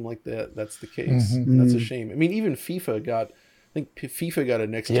doesn't seem like that's the case. And that's a shame. I mean, even FIFA got a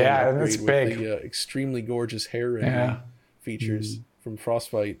next gen upgrade with the extremely gorgeous hair rendering features from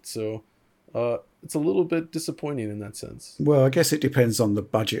Frostbite, so it's a little bit disappointing in that sense. Well, I guess it depends on the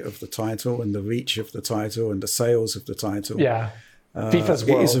budget of the title and the reach of the title and the sales of the title. Yeah. FIFA's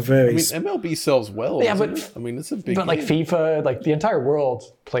world. It is a very... MLB sells well. Yeah, but it? I mean, it's a big. But like game. FIFA, like the entire world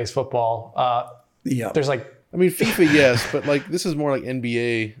plays football. There's like. I mean, FIFA, yes, but like this is more like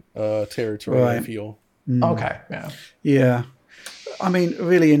NBA territory. Right. I feel. Okay. Yeah. Yeah. I mean, a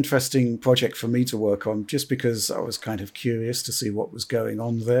really interesting project for me to work on, just because I was kind of curious to see what was going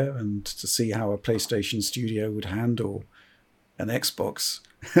on there and to see how a PlayStation studio would handle an Xbox.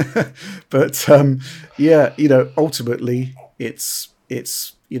 But ultimately it's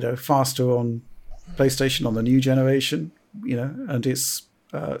faster on PlayStation on the new generation, and it's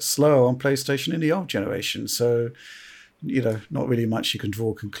slower on PlayStation in the old generation. So, not really much you can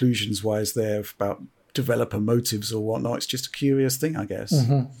draw conclusions wise there about developer motives or whatnot. It's just a curious thing, I guess.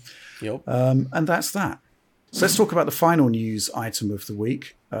 Yep. And that's that. So let's talk about the final news item of the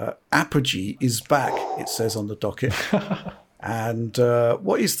week. Apogee is back, it says on the docket. And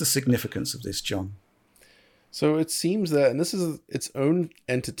what is the significance of this, John? So it seems that, and this is its own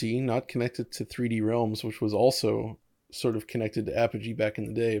entity, not connected to 3D Realms, which was also sort of connected to Apogee back in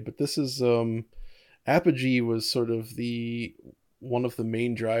the day. But this is, Apogee was sort of one of the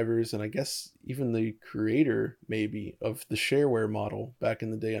main drivers, and I guess even the creator maybe of the shareware model back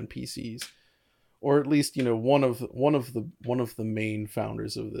in the day on PCs, or at least, you know, one of the main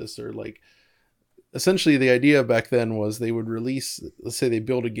founders of this, or like, essentially the idea back then was they would release, let's say they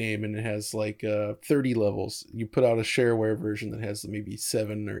build a game and it has like 30 levels. You put out a shareware version that has maybe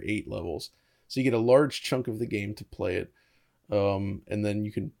 7 or 8 levels. So you get a large chunk of the game to play it. And then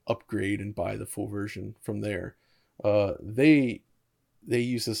you can upgrade and buy the full version from there. They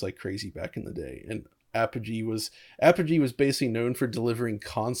used this like crazy back in the day. And Apogee was basically known for delivering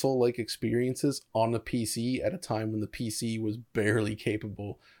console-like experiences on a PC at a time when the PC was barely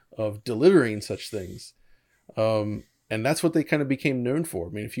capable of delivering such things. And that's what they kind of became known for. I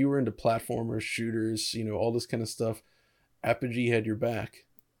mean, if you were into platformers, shooters, you know, all this kind of stuff, Apogee had your back.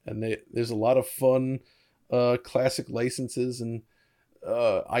 And there's a lot of fun classic licenses and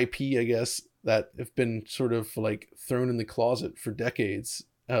IP, I guess, that have been sort of like thrown in the closet for decades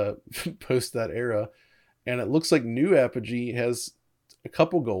post that era. And it looks like new Apogee has a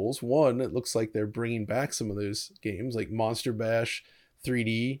couple goals. One, it looks like they're bringing back some of those games, like Monster Bash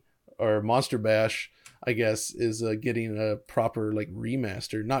 3D, or Monster Bash, I guess, is getting a proper like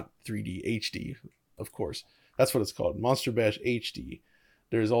remaster, not 3D, HD, of course. That's what it's called, Monster Bash HD.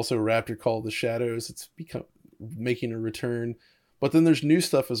 There's also Raptor Call of the Shadows. It's making a return. But then there's new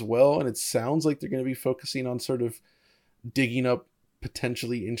stuff as well, and it sounds like they're going to be focusing on sort of digging up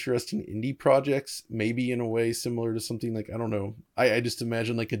potentially interesting indie projects, maybe in a way similar to something like, I don't know, I just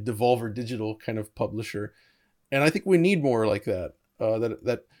imagine like a Devolver Digital kind of publisher. And I think we need more like that.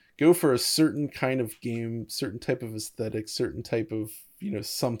 That go for a certain kind of game, certain type of aesthetic, certain type of, you know,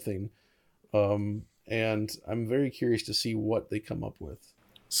 something. And I'm very curious to see what they come up with.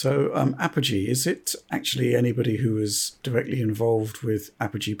 So Apogee, is it actually anybody who was directly involved with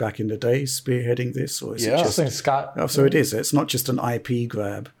Apogee back in the day spearheading this? Or is it just Scott? Oh, so it is. It's not just an IP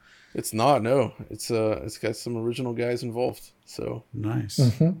grab. It's not, no. It's got some original guys involved. So nice.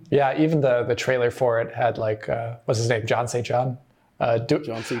 Mm-hmm. Yeah, even the trailer for it had like what's his name? John St. John.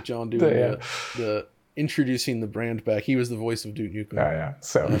 John St. John doing the introducing the brand back. He was the voice of Duke Nukem. Oh yeah.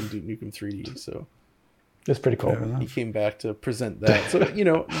 So Duke Nukem 3D. So it's pretty cool. He came back to present that. So, you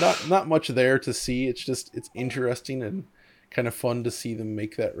know, not much there to see. It's interesting and kind of fun to see them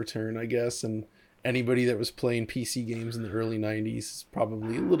make that return, I guess. And anybody that was playing PC games in the early 90s is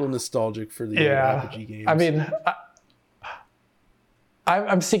probably a little nostalgic for the Apogee games. I mean,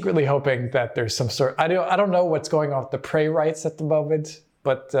 I'm secretly hoping that there's some sort. I don't know what's going on with the Prey rights at the moment,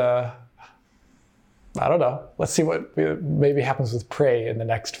 but I don't know. Let's see what maybe happens with Prey in the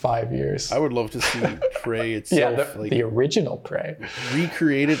next 5 years. I would love to see Prey itself, yeah, the original Prey,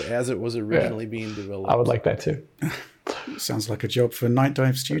 recreated as it was originally being developed. I would like that too. Sounds like a job for Night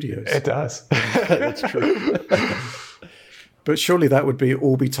Dive Studios. It does. That's true. But surely that would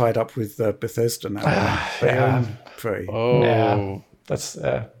all be tied up with Bethesda now. Prey. Oh, yeah. That's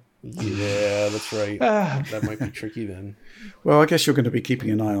that's right. That might be tricky then. Well, I guess you're going to be keeping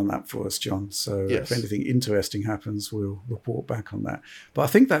an eye on that for us, John. So yes. If anything interesting happens, we'll report back on that. But I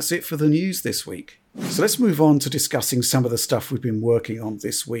think that's it for the news this week. So let's move on to discussing some of the stuff we've been working on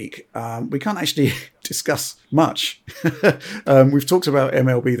this week. We can't actually discuss much. We've talked about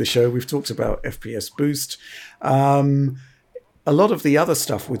MLB The Show. We've talked about FPS Boost. A lot of the other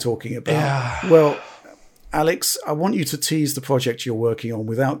stuff we're talking about, well, Alex, I want you to tease the project you're working on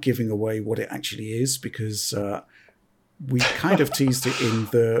without giving away what it actually is, because we kind of teased it in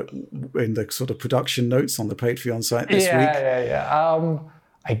the sort of production notes on the Patreon site this week.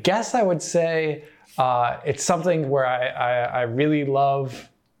 I guess I would say it's something where I really love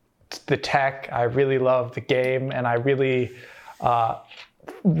the tech, I really love the game, and I really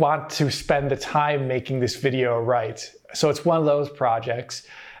want to spend the time making this video right. So it's one of those projects.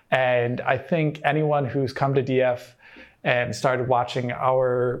 And I think anyone who's come to DF and started watching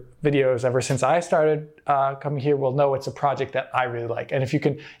our videos ever since I started coming here will know it's a project that I really like. And if you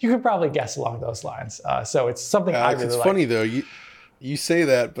can probably guess along those lines. So it's something I really like. It's funny though, you say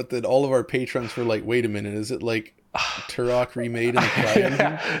that, but then all of our patrons were like, wait a minute, is it like Turok remade in the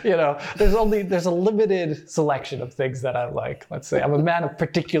CryEngine? You know, there's a limited selection of things that I like. Let's say I'm a man of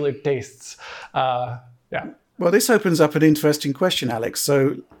particular tastes. Well, this opens up an interesting question, Alex.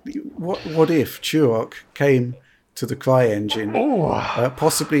 So what if Turok came to the CryEngine.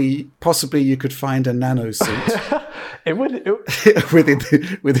 Possibly you could find a nano suit. It would within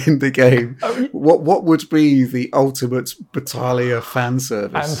the game. What would be the ultimate Battaglia fan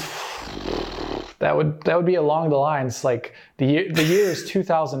service? That would be along the lines like the year is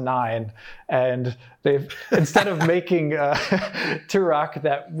 2009, and they've, instead of making Turok,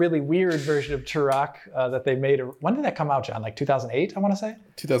 that really weird version of Turok that they made. When did that come out, John? Like 2008, I want to say.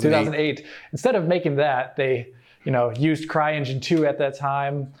 2008. Instead of making that, they used CryEngine 2 at that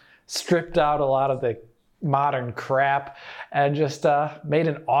time, stripped out a lot of the modern crap, and just made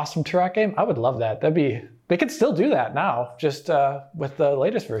an awesome Turok game. I would love that. They could still do that now, just with the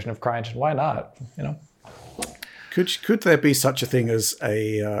latest version of CryEngine. Why not? Could there be such a thing as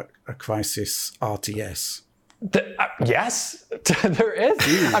a Crysis RTS? Yes, there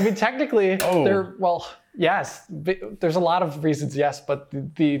is. I mean, technically, yes. There's a lot of reasons, yes, but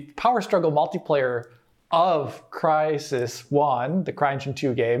the power struggle multiplayer of Crysis 1, the CryEngine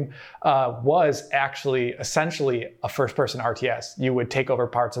 2 game, was actually essentially a first-person RTS. You would take over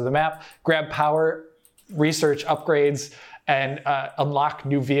parts of the map, grab power, research upgrades, and unlock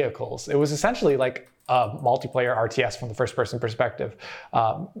new vehicles. It was essentially like a multiplayer RTS from the first-person perspective.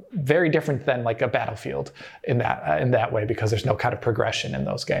 Very different than like a Battlefield in that way, because there's no kind of progression in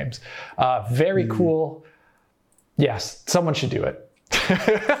those games. Very cool. Yes, someone should do it.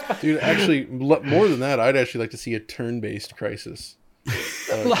 Dude, actually, more than that, I'd actually like to see a turn-based Crysis.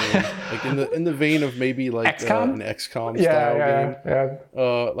 Like in the vein of maybe like XCOM? An XCOM style game. Yeah.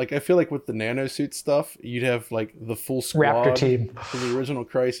 Like I feel like with the nanosuit stuff, you'd have like the full squad Raptor team from the original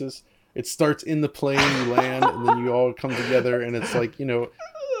Crysis. It starts in the plane, you land, and then you all come together, and it's like,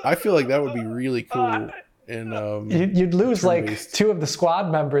 I feel like that would be really cool. And you'd lose like 2 of the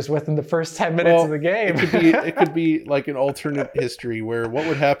squad members within the first 10 minutes of the game. It could be like an alternate history where what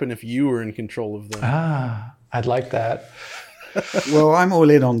would happen if you were in control of them. I'd like that. Well, I'm all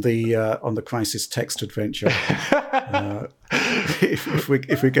in on the Crysis text adventure. If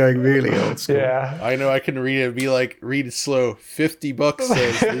we're going really old school. Yeah, I know I can read it and be like, read it slow. $50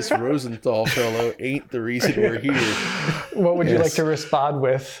 says this Rosenthal fellow ain't the reason we're here. What would you like to respond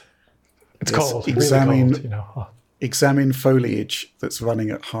with? It's cold. Examine, really cold, examine foliage that's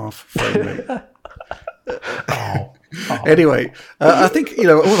running at half frame rate. Oh. Anyway, I think,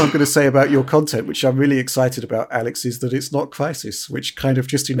 all I'm going to say about your content, which I'm really excited about, Alex, is that it's not Crysis, which kind of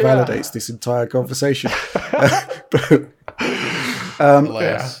just invalidates this entire conversation. But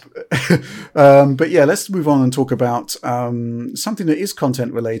yeah, let's move on and talk about something that is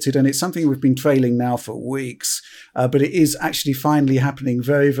content related, and it's something we've been trailing now for weeks, but it is actually finally happening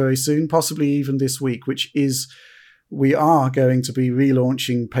very, very soon, possibly even this week, which is we are going to be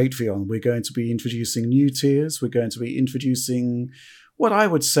relaunching Patreon. We're going to be introducing new tiers. We're going to be introducing what I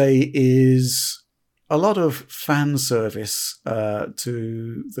would say is a lot of fan service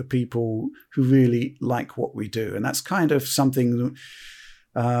to the people who really like what we do. And that's kind of something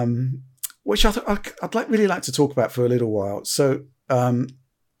which I'd really like to talk about for a little while. So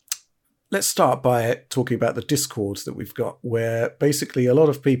let's start by talking about the Discord that we've got, where basically a lot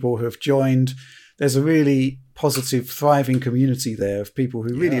of people who have joined. There's a really positive, thriving community there of people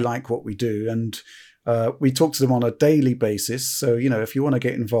who really like what we do. And we talk to them on a daily basis. So, if you want to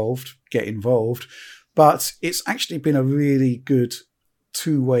get involved, get involved. But it's actually been a really good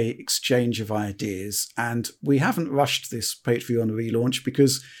two-way exchange of ideas. And we haven't rushed this Patreon relaunch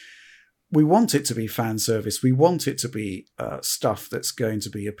because we want it to be fan service. We want it to be stuff that's going to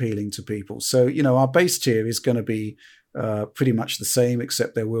be appealing to people. So, our base tier is going to be pretty much the same,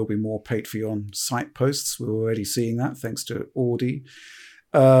 except there will be more Patreon site posts. We're already seeing that thanks to Audi.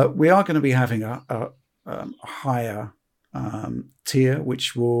 We are going to be having a higher tier,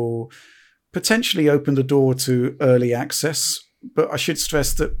 which will potentially open the door to early access. But I should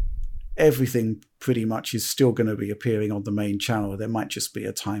stress that everything pretty much is still going to be appearing on the main channel. There might just be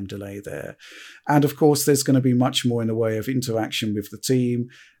a time delay there. And of course, there's going to be much more in the way of interaction with the team.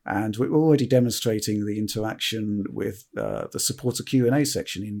 And we're already demonstrating the interaction with the supporter Q&A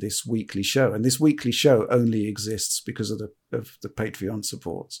section in this weekly show. And this weekly show only exists because of the Patreon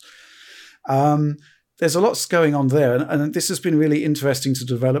supports. There's a lot going on there. And this has been really interesting to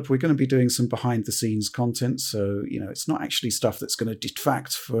develop. We're going to be doing some behind-the-scenes content. So, it's not actually stuff that's going to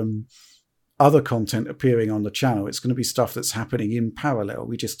detract from other content appearing on the channel. It's going to be stuff that's happening in parallel.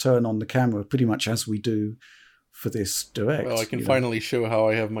 We just turn on the camera pretty much as we do for this direct. Well, I can finally show how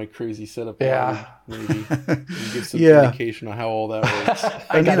I have my crazy setup. Yeah. Maybe give some indication on how all that works.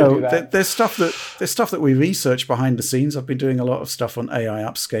 And there's stuff that we research behind the scenes. I've been doing a lot of stuff on AI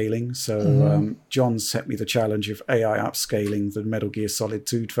upscaling. So John set me the challenge of AI upscaling the Metal Gear Solid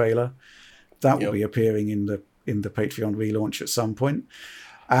 2 trailer. That will be appearing in the in the Patreon relaunch at some point.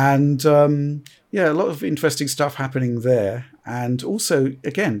 And a lot of interesting stuff happening there. And also,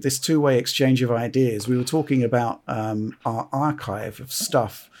 again, this two-way exchange of ideas. We were talking about our archive of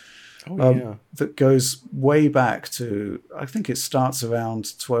stuff that goes way back to, I think it starts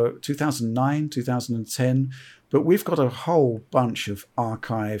around 2009, 2010. But we've got a whole bunch of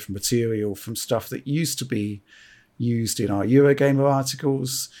archive material from stuff that used to be used in our Eurogamer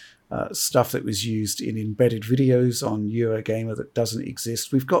articles, stuff that was used in embedded videos on Eurogamer that doesn't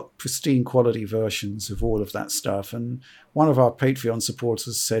exist. We've got pristine quality versions of all of that stuff. And one of our Patreon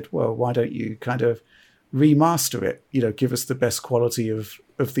supporters said, well, why don't you kind of remaster it? Give us the best quality of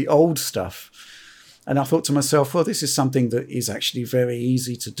the old stuff. And I thought to myself, well, this is something that is actually very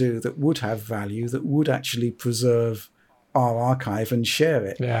easy to do, that would have value, that would actually preserve our archive and share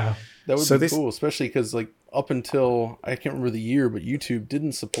it. Yeah, that would be cool, especially because up until, I can't remember the year, but YouTube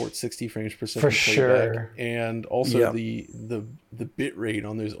didn't support 60 frames per second for sure, and also the bit rate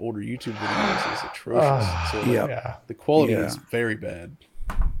on those older YouTube videos is atrocious. So the quality is very bad.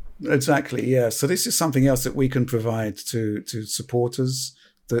 Exactly, yeah. So this is something else that we can provide to supporters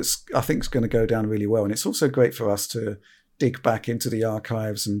that's, I think, is going to go down really well. And it's also great for us to dig back into the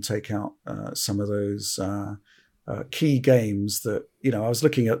archives and take out some of those key games that, I was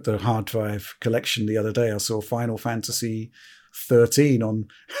looking at the hard drive collection the other day. I saw Final Fantasy 13 on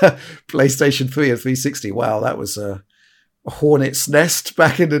PlayStation 3 and 360. Wow, that was a hornet's nest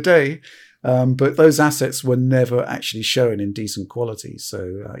back in the day. But those assets were never actually shown in decent quality.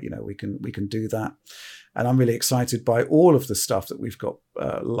 So, we can do that. And I'm really excited by all of the stuff that we've got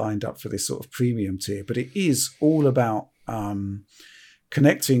lined up for this sort of premium tier. But it is all about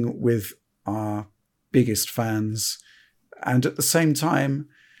connecting with our biggest fans, and at the same time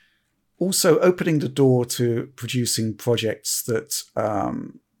also opening the door to producing projects that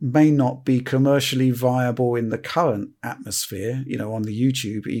may not be commercially viable in the current atmosphere, on the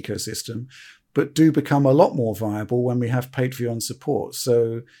YouTube ecosystem, but do become a lot more viable when we have Patreon support.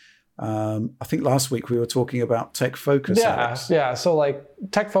 So I think last week we were talking about Tech Focus. Yeah. So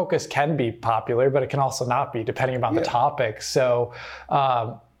Tech Focus can be popular, but it can also not be, depending upon the topic. So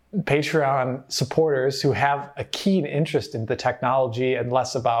Patreon supporters who have a keen interest in the technology and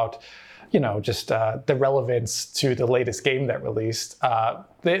less about, just the relevance to the latest game that released,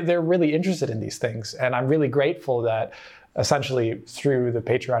 they're really interested in these things. And I'm really grateful that essentially through the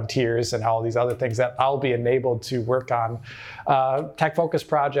Patreon tiers and all these other things that I'll be enabled to work on tech focused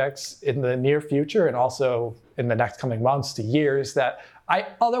projects in the near future and also in the next coming months to years that I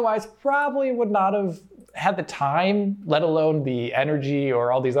otherwise probably would not have had the time, let alone the energy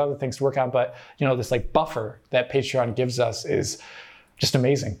or all these other things to work on. But, this buffer that Patreon gives us is just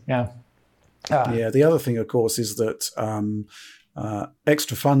amazing. Yeah. The other thing, of course, is that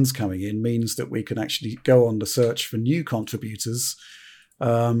extra funds coming in means that we can actually go on the search for new contributors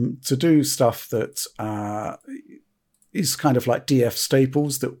to do stuff that is kind of like DF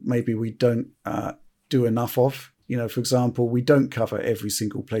staples that maybe we don't do enough of. For example, we don't cover every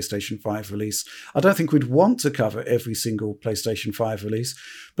single PlayStation 5 release. I don't think we'd want to cover every single PlayStation 5 release,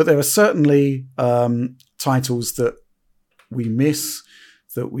 but there are certainly titles that we miss,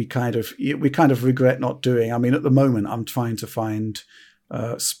 that we kind of regret not doing. I mean, at the moment, I'm trying to find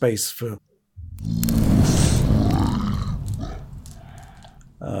space for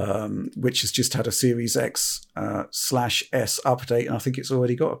which has just had a Series X /S update, and I think it's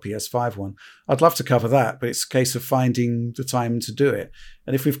already got a PS5 one. I'd love to cover that, but it's a case of finding the time to do it.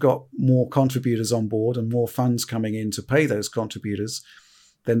 And if we've got more contributors on board and more funds coming in to pay those contributors,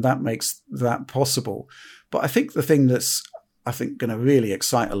 then that makes that possible. But I think the thing that's, going to really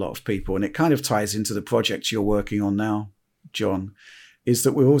excite a lot of people, and it kind of ties into the project you're working on now, John, is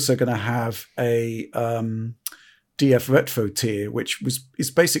that we're also going to have a DF Retro tier, which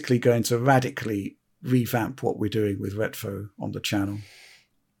is basically going to radically revamp what we're doing with Retro on the channel.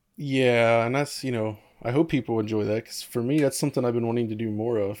 Yeah, and that's, I hope people enjoy that, because for me, that's something I've been wanting to do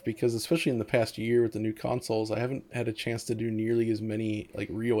more of, because especially in the past year with the new consoles, I haven't had a chance to do nearly as many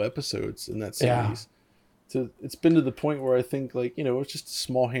real episodes in that series. Yeah. So it's been to the point where I think it's just a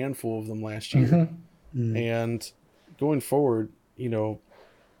small handful of them last year. Mm-hmm. And going forward,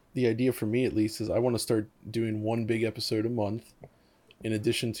 the idea for me at least is I want to start doing one big episode a month in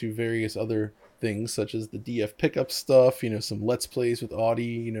addition to various other things such as the DF pickup stuff, some Let's Plays with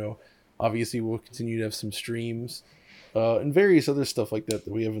Audie, obviously we'll continue to have some streams and various other stuff like that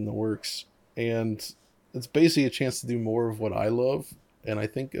we have in the works. And it's basically a chance to do more of what I love. And I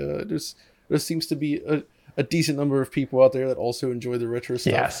think there seems to be a decent number of people out there that also enjoy the retro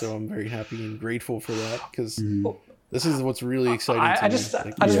stuff. Yes. So I'm very happy and grateful for that, because This is what's really exciting. I just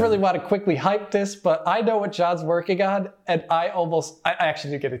really want to quickly hype this, but I know what John's working on, and I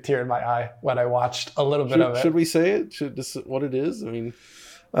actually did get a tear in my eye when I watched a little bit of it. Should we say it? Should this what it is? I mean,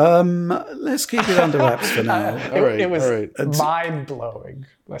 let's keep it under wraps for now. It was mind blowing.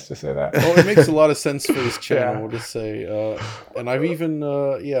 Let's just say that. Well, it makes a lot of sense for this channel. We'll just say, and I've even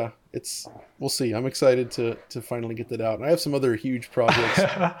we'll see. I'm excited to finally get that out. And I have some other huge projects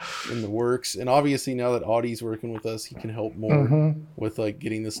in the works. And obviously now that Audie's working with us, he can help more with like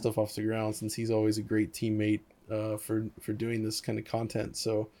getting this stuff off the ground, since he's always a great teammate for doing this kind of content.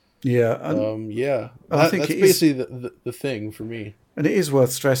 So I think that's basically the thing for me. And it is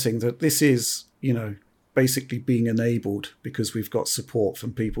worth stressing that this is, basically being enabled because we've got support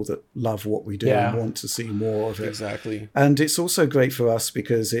from people that love what we do and want to see more of it. Exactly. And it's also great for us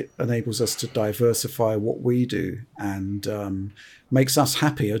because it enables us to diversify what we do and makes us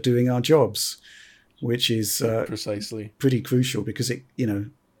happier doing our jobs, which is precisely pretty crucial because it,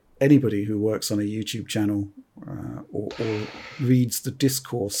 anybody who works on a YouTube channel or reads the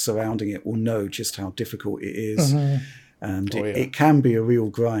discourse surrounding it will know just how difficult it is. And it can be a real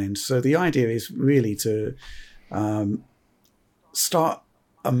grind. So the idea is really to start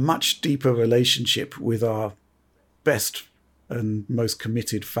a much deeper relationship with our best and most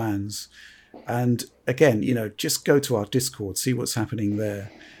committed fans. And again, just go to our Discord, see what's happening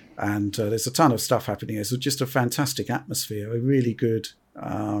there. And there's a ton of stuff happening. It's just a fantastic atmosphere, a really good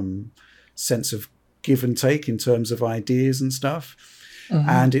sense of give and take in terms of ideas and stuff.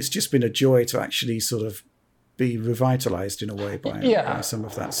 And it's just been a joy to actually sort of be revitalized in a way by some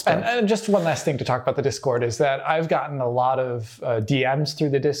of that stuff. And just one last thing to talk about the Discord is that I've gotten a lot of DMs through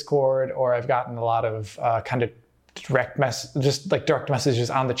the Discord, or I've gotten a lot of kind of direct messages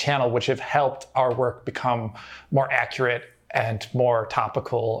on the channel, which have helped our work become more accurate and more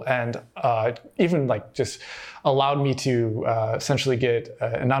topical, and even just allowed me to essentially get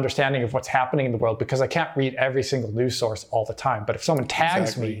an understanding of what's happening in the world, because I can't read every single news source all the time. But if someone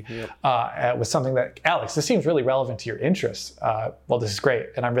tags me with something that, Alex, this seems really relevant to your interests, well, this is great,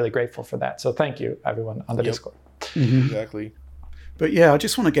 and I'm really grateful for that. So thank you, everyone on the Discord. Exactly. But I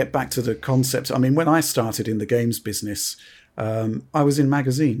just want to get back to the concept. I mean, when I started in the games business, I was in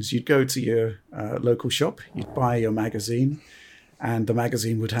magazines. You'd go to your local shop, you'd buy your magazine, and the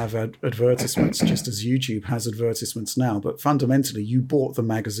magazine would have advertisements, just as YouTube has advertisements now. But fundamentally, you bought the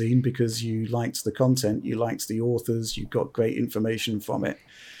magazine because you liked the content, you liked the authors, you got great information from it.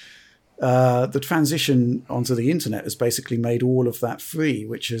 The transition onto the internet has basically made all of that free,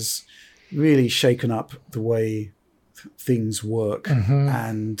 which has really shaken up the way things work.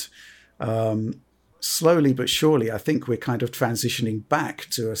 And slowly but surely, I think we're kind of transitioning back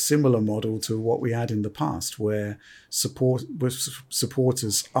to a similar model to what we had in the past, where supporters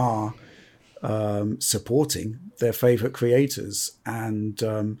are supporting their favorite creators. And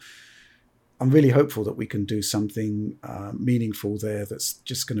I'm really hopeful that we can do something meaningful there that's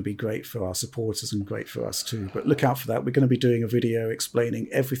just going to be great for our supporters and great for us too. But look out for that. We're going to be doing a video explaining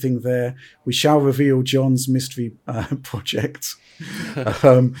everything there. We shall reveal John's mystery project.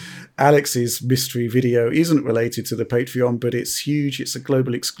 Alex's mystery video isn't related to the Patreon, but it's huge. It's a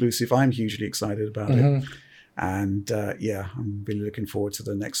global exclusive. I'm hugely excited about it. And I'm really looking forward to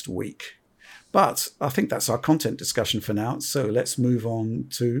the next week. But I think that's our content discussion for now. So let's move on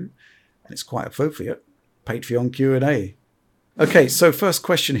to... and it's quite appropriate, Patreon Q&A. Okay, so first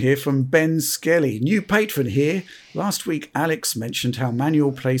question here from Ben Skelly. New patron here. Last week, Alex mentioned how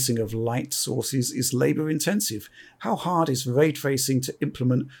manual placing of light sources is labor intensive. How hard is ray tracing to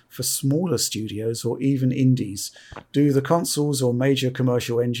implement for smaller studios or even indies? Do the consoles or major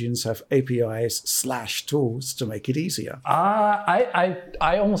commercial engines have APIs/tools to make it easier?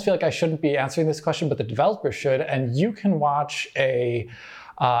 I almost feel like I shouldn't be answering this question, but the developer should. And you can watch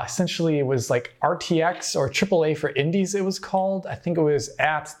essentially, it was like RTX or AAA for indies, it was called. I think it was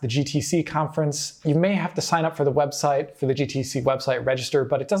at the GTC conference. You may have to sign up for the website, for the GTC website, register,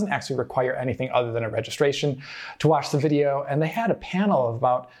 but it doesn't actually require anything other than a registration to watch the video. And they had a panel of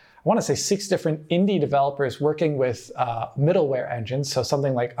about, I want to say 6 different indie developers working with middleware engines, so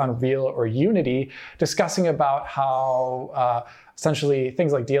something like Unreal or Unity, discussing about how essentially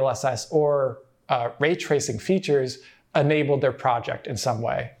things like DLSS or ray tracing features enabled their project in some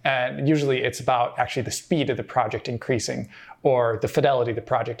way. And usually it's about actually the speed of the project increasing or the fidelity of the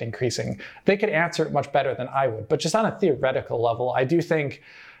project increasing. They could answer it much better than I would, but just on a theoretical level, I do think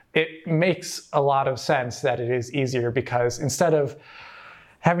it makes a lot of sense that it is easier, because instead of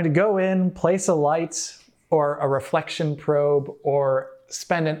having to go in, place a light or a reflection probe, or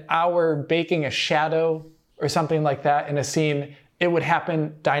spend an hour baking a shadow or something like that in a scene, it would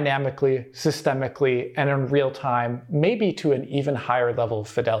happen dynamically, systemically, and in real time, maybe to an even higher level of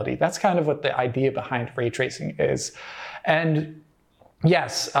fidelity. That's kind of what the idea behind ray tracing is. And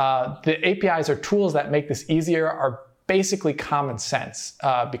yes, the APIs or tools that make this easier are basically common sense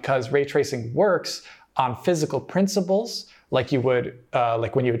because ray tracing works on physical principles, like you would,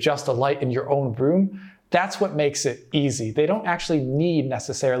 like when you adjust a light in your own room. That's what makes it easy. They don't actually need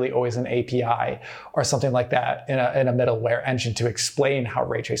necessarily always an API or something like that in a middleware engine to explain how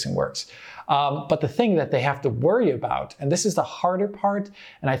ray tracing works. But the thing that they have to worry about, and this is the harder part,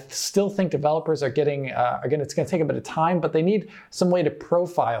 and I still think developers are getting, again, it's going to take a bit of time, but they need some way to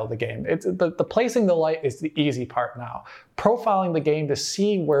profile the game. The placing the light is the easy part now. Profiling the game to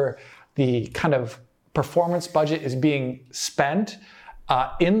see where the kind of performance budget is being spent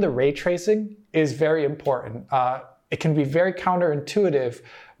in the ray tracing is very important. It can be very counterintuitive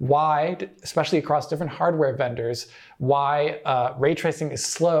why, especially across different hardware vendors, why ray tracing is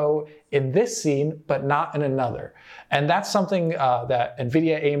slow in this scene, but not in another. And that's something that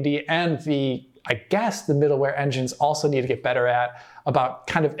NVIDIA, AMD, and I guess the middleware engines also need to get better at, about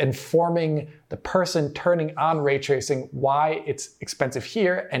kind of informing the person turning on ray tracing why it's expensive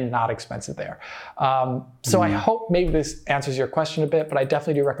here and not expensive there. So I hope maybe this answers your question a bit, but I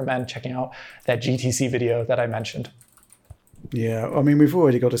definitely do recommend checking out that GTC video that I mentioned. Yeah, I mean, we've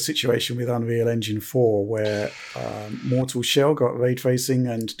already got a situation with Unreal Engine 4 where Mortal Shell got ray tracing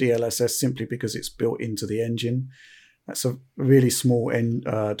and DLSS simply because it's built into the engine. That's a really small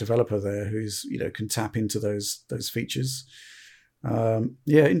developer there who's, can tap into those features.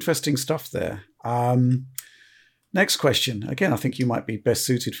 Yeah, interesting stuff there. Next question. Again, I think you might be best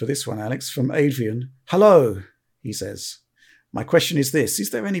suited for this one, Alex, from Adrian. Hello, he says. My question is this.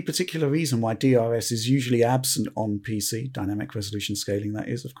 Is there any particular reason why DRS is usually absent on PC, dynamic resolution scaling that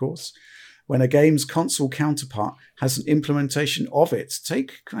is, of course, when a game's console counterpart has an implementation of it?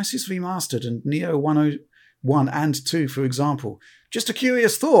 Take Crysis Remastered and Neo 101 and 2, for example. Just a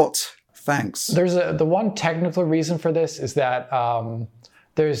curious thought. Thanks. The one technical reason for this is that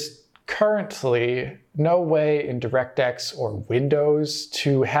there's currently no way in DirectX or Windows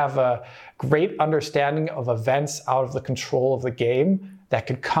to have a great understanding of events out of the control of the game that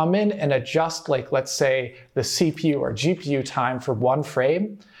could come in and adjust, like, let's say, the CPU or GPU time for one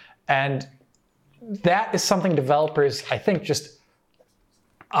frame. And that is something developers, I think, just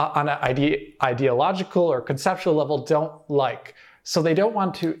on an ideological or conceptual level don't like. So they don't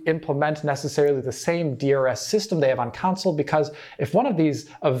want to implement necessarily the same DRS system they have on console, because if one of these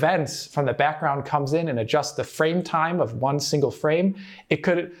events from the background comes in and adjusts the frame time of one single frame, it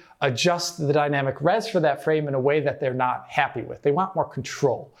could adjust the dynamic res for that frame in a way that they're not happy with. They want more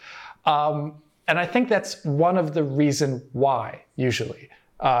control. And I think that's one of the reasons why, usually.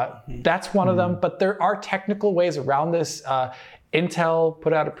 That's one of them, but there are technical ways around this. Intel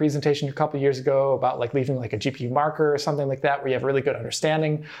put out a presentation a couple of years ago about like leaving like a GPU marker or something like that, where you have really good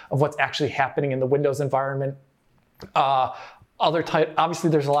understanding of what's actually happening in the Windows environment. Obviously,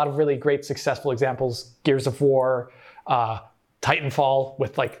 there's a lot of really great successful examples. Gears of War, Titanfall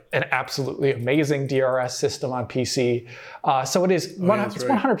with like an absolutely amazing DRS system on PC. So it's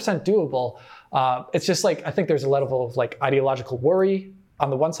 100% doable. It's just like, I think there's a level of like ideological worry on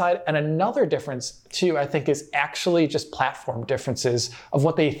the one side. And another difference too, I think, is actually just platform differences of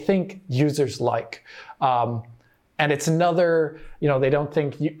what they think users like. And it's another, they don't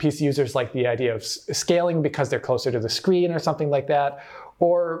think PC users like the idea of scaling because they're closer to the screen or something like that.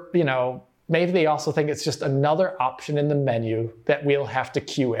 Or, maybe they also think it's just another option in the menu that we'll have to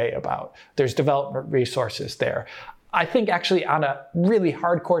QA about. There's development resources there. I think actually on a really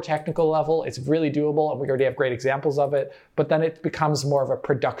hardcore technical level, it's really doable, and we already have great examples of it, but then it becomes more of a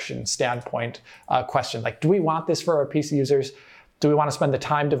production standpoint question. Like, do we want this for our PC users? Do we want to spend the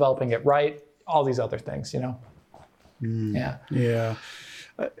time developing it right? All these other things, Yeah. Yeah.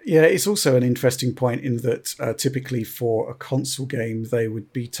 Yeah, it's also an interesting point in that typically for a console game, they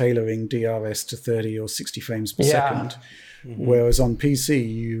would be tailoring DRS to 30 or 60 frames per second. Mm-hmm. Whereas on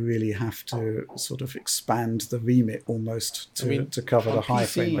PC, you really have to sort of expand the remit almost to cover the high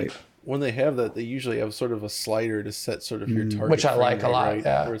frame rate. When they have that, they usually have sort of a slider to set sort of your target, which I like a lot, right?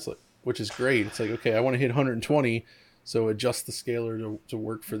 yeah. Where it's like, which is great. It's like, okay, I want to hit 120, so adjust the scaler to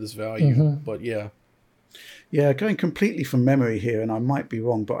work for this value. Mm-hmm. But yeah. Yeah, going completely from memory here, and I might be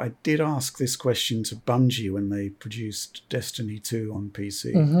wrong, but I did ask this question to Bungie when they produced Destiny 2 on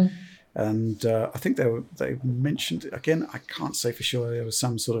PC. Mm-hmm. And I think they mentioned, again, I can't say for sure, there was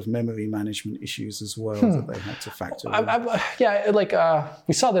some sort of memory management issues as well that they had to factor in.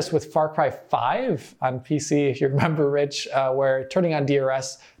 We saw this with Far Cry 5 on PC, if you remember, Rich, where turning on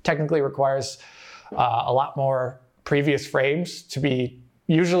DRS technically requires a lot more previous frames to be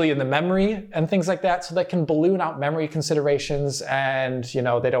usually in the memory and things like that, so they can balloon out memory considerations, and you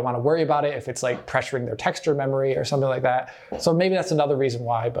know, they don't want to worry about it if it's like pressuring their texture memory or something like that. So maybe that's another reason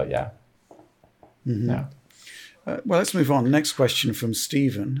why, but yeah. Yeah. Well, let's move on. Next question from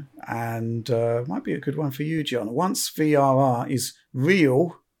Stephen, and might be a good one for you, John. Once VRR is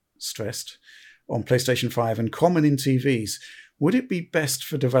real, stressed, on PlayStation 5 and common in TVs, would it be best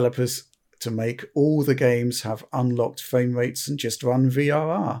for developers to make all the games have unlocked frame rates and just run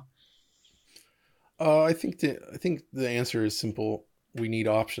VRR? I think the answer is simple. We need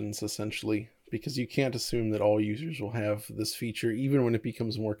options, essentially, because you can't assume that all users will have this feature, even when it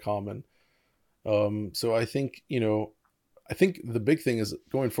becomes more common. So I think the big thing is,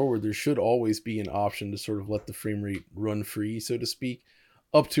 going forward, there should always be an option to sort of let the frame rate run free, so to speak,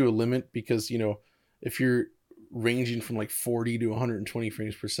 up to a limit, because, you know, if you're ranging from like 40 to 120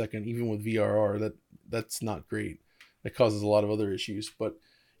 frames per second, even with VRR, that's not great. That causes a lot of other issues. But,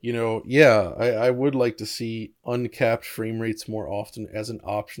 you know, yeah, I would like to see uncapped frame rates more often as an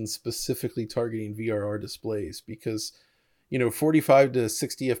option, specifically targeting VRR displays, because, you know, 45 to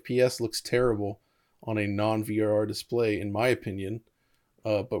 60 FPS looks terrible on a non-VRR display, in my opinion.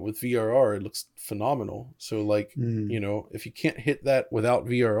 But with VRR, it looks phenomenal. So, like, you know, if you can't hit that without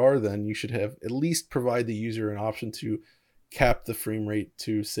VRR, then you should have at least provide the user an option to cap the frame rate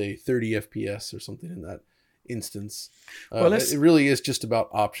to, say, 30 FPS or something in that instance. Well, it really is just about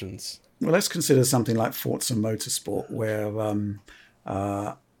options. Well, let's consider something like Forza Motorsport, where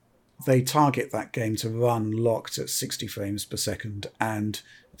they target that game to run locked at 60 frames per second, and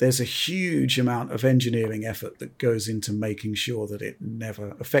there's a huge amount of engineering effort that goes into making sure that it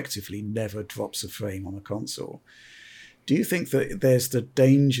effectively never drops a frame on a console. Do you think that there's the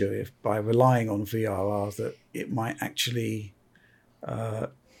danger, by relying on VRR, that it might actually I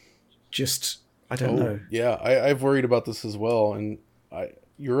don't know. Yeah, I've worried about this as well, and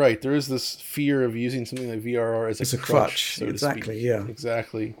you're right. There is this fear of using something like VRR as a crutch, so exactly, to speak. Yeah.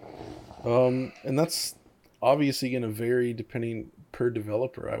 Exactly. And that's obviously going to vary depending per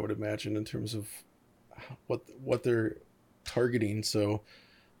developer, I would imagine, in terms of what they're targeting. So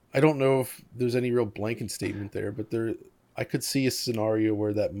I don't know if there's any real blanket statement there, but I could see a scenario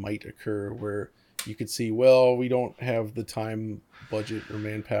where that might occur, where you could see, well, we don't have the time, budget, or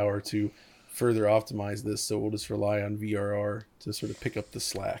manpower to further optimize this, so we'll just rely on VRR to sort of pick up the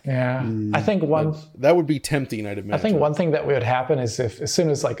slack. Yeah, I think that would be tempting, I'd imagine. I think one thing that would happen is, if as soon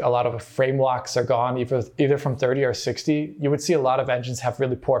as like a lot of frame locks are gone, either from 30 or 60, you would see a lot of engines have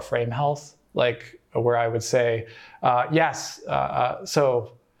really poor frame health, like where I would say,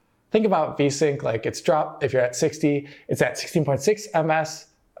 so think about VSync, like it's dropped, if you're at 60, it's at 16.6 ms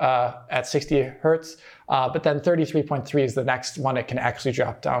at 60 hertz, but then 33.3 is the next one it can actually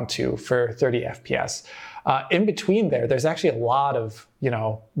drop down to for 30 FPS. In between there's actually a lot of,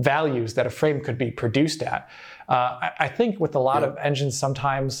 values that a frame could be produced at. I think with a lot of engines,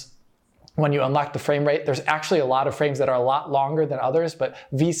 sometimes when you unlock the frame rate, there's actually a lot of frames that are a lot longer than others, but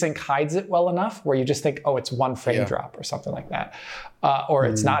VSync hides it well enough where you just think, oh, it's one frame drop or something like that, or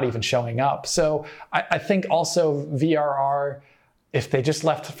it's not even showing up. So I think also VRR, if they just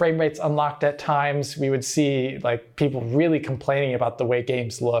left frame rates unlocked at times, we would see like people really complaining about the way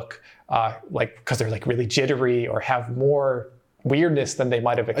games look, because they're like really jittery or have more weirdness than they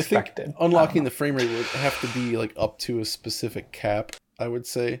might have expected. I think unlocking the frame rate would have to be like up to a specific cap, I would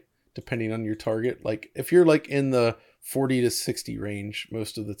say, depending on your target. Like if you're like in the 40 to 60 range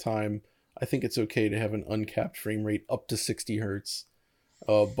most of the time, I think it's okay to have an uncapped frame rate up to 60 hertz.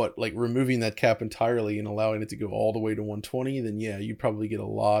 But like removing that cap entirely and allowing it to go all the way to 120, then yeah, you probably get a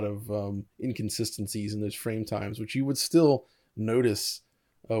lot of inconsistencies in those frame times, which you would still notice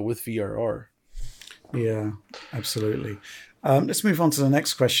with VRR. Yeah, absolutely. Let's move on to the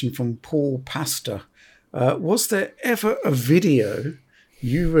next question from Paul Pastor. Was there ever a video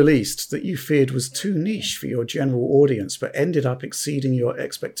you released that you feared was too niche for your general audience, but ended up exceeding your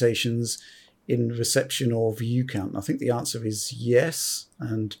expectations in reception or view count? I think the answer is yes.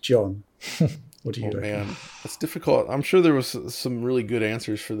 And John, what do you reckon? Man, that's difficult. I'm sure there was some really good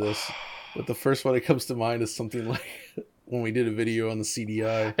answers for this, but the first one that comes to mind is something like when we did a video on the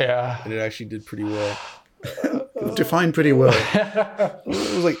CDI. Yeah, and it actually did pretty well. Defined pretty well. It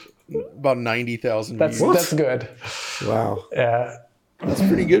was like about 90,000 views. That's good. Wow. Yeah. That's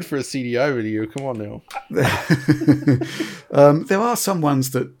pretty good for a CDI video. Come on now. There are some ones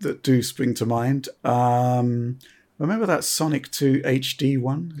that do spring to mind. Remember that Sonic 2 HD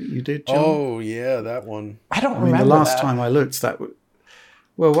one that you did, John? Oh, yeah, that one. I don't remember the last that. time I looked,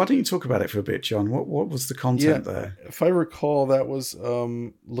 Well, why don't you talk about it for a bit, John? What was the content there? If I recall, that was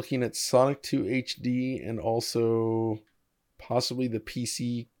looking at Sonic 2 HD and also possibly the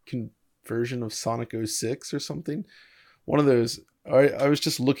PC version of Sonic 06 or something. One of those. I was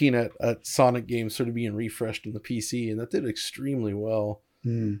just looking at Sonic games sort of being refreshed on the PC, and that did extremely well.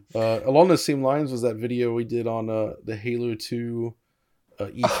 Along the same lines was that video we did on the Halo 2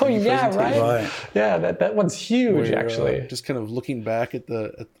 E3 presentation. Right. Yeah, that one's huge, where, actually. Just kind of looking back at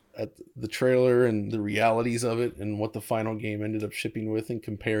the trailer and the realities of it and what the final game ended up shipping with and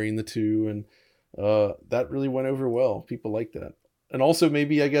comparing the two. And that really went over well. People like that. And also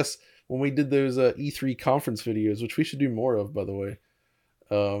maybe, I guess, when we did those E3 conference videos, which we should do more of, by the way,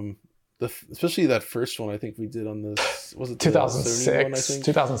 especially that first one I think we did on this, was it 2006? One, I think?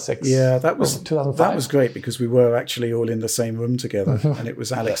 2006. Yeah, that was 2005. That was great because we were actually all in the same room together, and it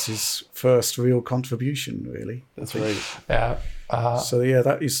was Alex's first real contribution, really. That's right. Yeah. So yeah,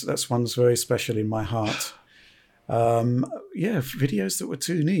 that's one's very special in my heart. Videos that were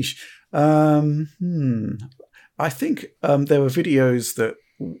too niche. I think there were videos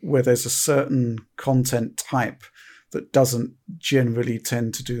where there's a certain content type that doesn't generally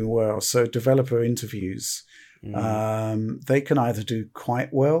tend to do well. So developer interviews, they can either do quite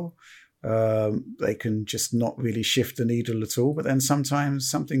well, they can just not really shift the needle at all, but then sometimes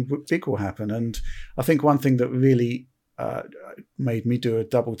something big will happen. And I think one thing that really made me do a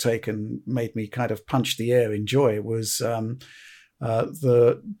double take and made me kind of punch the air in joy was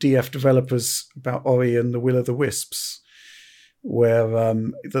the DF developers about Ori and the Will-o'-the-Wisps, where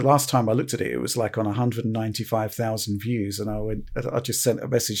the last time I looked at it, it was like on 195,000 views. And I just sent a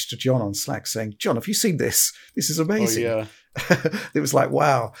message to John on Slack saying, John, have you seen this? This is amazing. Oh, yeah. It was like,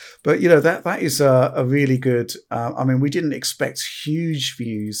 wow. But, that is a really good, we didn't expect huge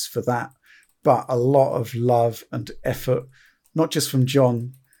views for that, but a lot of love and effort, not just from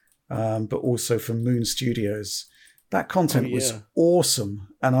John, but also from Moon Studios. That content was awesome,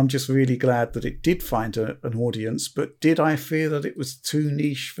 and I'm just really glad that it did find an audience. But did I fear that it was too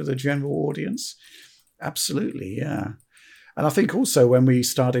niche for the general audience? Absolutely, yeah. And I think also when we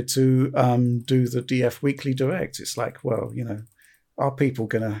started to do the DF Weekly Direct, it's like, well, are people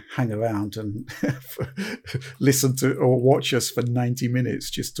going to hang around and listen to or watch us for 90 minutes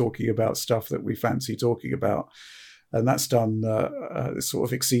just talking about stuff that we fancy talking about? And that's done, sort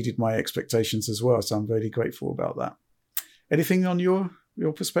of exceeded my expectations as well. So I'm very grateful about that. Anything on your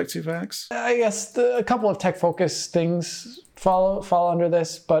perspective, Alex? I guess a couple of tech-focused things fall under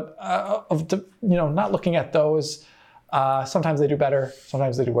this, but not looking at those. Sometimes they do better,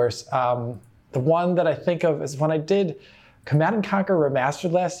 sometimes they do worse. The one that I think of is when I did Command & Conquer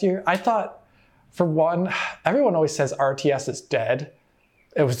Remastered last year. I thought, for one, everyone always says RTS is dead.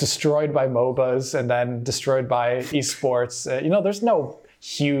 It was destroyed by MOBAs and then destroyed by esports. There's no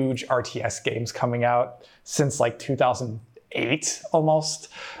huge RTS games coming out since like 2008 almost,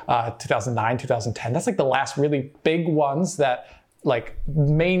 2009, 2010. That's like the last really big ones that like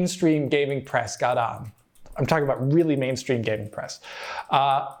mainstream gaming press got on. I'm talking about really mainstream gaming press.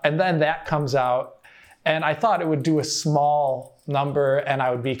 And then that comes out, and I thought it would do a small number and I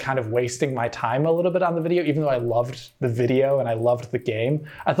would be kind of wasting my time a little bit on the video, even though I loved the video and I loved the game.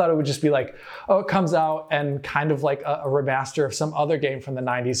 I thought it would just be like, it comes out and kind of like a remaster of some other game from the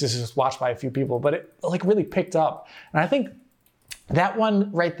 90s. This is just watched by a few people, but it like really picked up. And I think that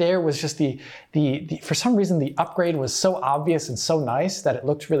one right there was just the for some reason, the upgrade was so obvious and so nice that it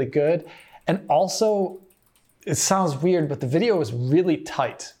looked really good. And also, it sounds weird, but the video was really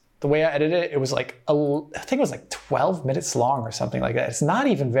tight. The way I edited it, it was like, I think it was like 12 minutes long or something like that. It's not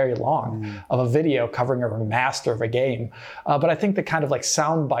even very long of a video covering a remaster of a game. But I think the kind of like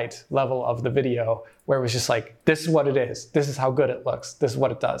soundbite level of the video where it was just like, this is what it is. This is how good it looks. This is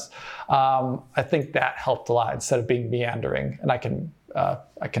what it does. I think that helped a lot instead of being meandering. And I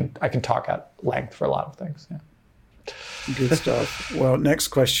can talk at length for a lot of things. Yeah. Good stuff. Well, next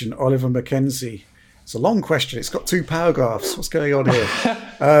question, Oliver McKenzie. It's a long question. It's got 2 paragraphs. What's going on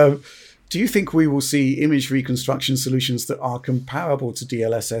here? Do you think we will see image reconstruction solutions that are comparable to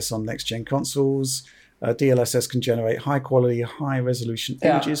DLSS on next-gen consoles? DLSS can generate high-quality, high-resolution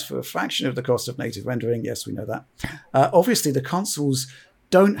images for a fraction of the cost of native rendering. Yes, we know that. Obviously, the consoles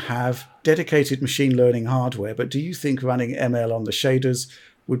don't have dedicated machine learning hardware, but do you think running ML on the shaders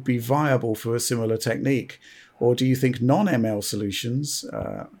would be viable for a similar technique? Or do you think non-ML solutions,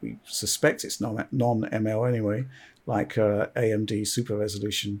 we suspect it's non-ML anyway, like AMD Super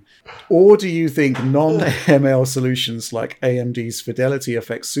Resolution, or do you think non-ML solutions like AMD's Fidelity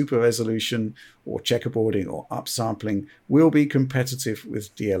FX Super Resolution or checkerboarding or upsampling will be competitive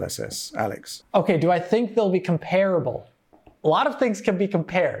with DLSS? Alex? Okay, do I think they'll be comparable? a lot of things can be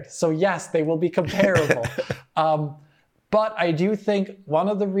compared. So yes, they will be comparable. But I do think one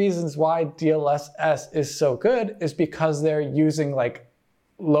of the reasons why DLSS is so good is because they're using like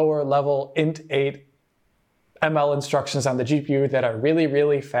lower level int8 ML instructions on the GPU that are really,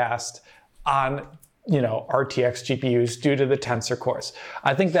 really fast on, RTX GPUs due to the tensor cores.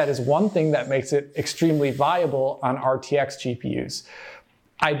 I think that is one thing that makes it extremely viable on RTX GPUs.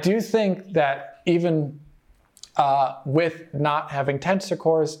 I do think that even with not having tensor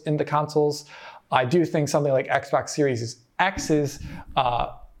cores in the consoles, I do think something like Xbox Series X's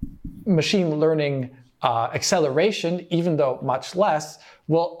machine learning acceleration, even though much less,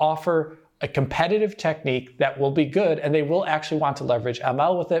 will offer a competitive technique that will be good, and they will actually want to leverage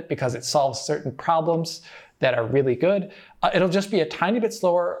ML with it because it solves certain problems that are really good. It'll just be a tiny bit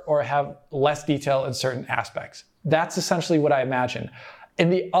slower or have less detail in certain aspects. That's essentially what I imagine.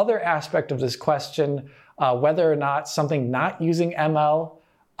 In the other aspect of this question, whether or not something not using ML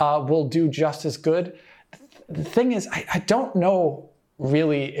will do just as good, the thing is, I don't know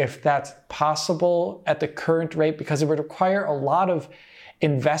really if that's possible at the current rate, because it would require a lot of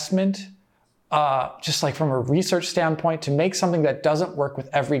investment, just like from a research standpoint, to make something that doesn't work with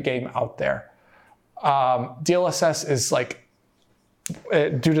every game out there. DLSS is like,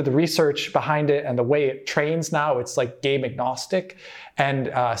 due to the research behind it and the way it trains now, it's like game agnostic.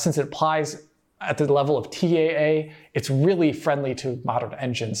 And since it applies at the level of TAA, it's really friendly to modern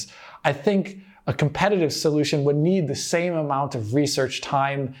engines. I think a competitive solution would need the same amount of research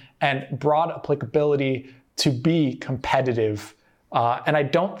time and broad applicability to be competitive. And I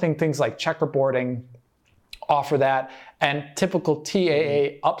don't think things like checkerboarding offer that. And typical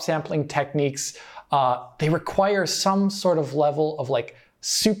TAA upsampling techniques, they require some sort of level of like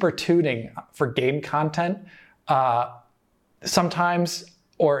super tuning for game content sometimes,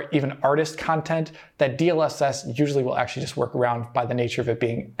 or even artist content, that DLSS usually will actually just work around by the nature of it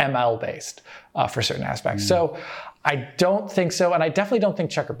being ML based for certain aspects. So I don't think so. And I definitely don't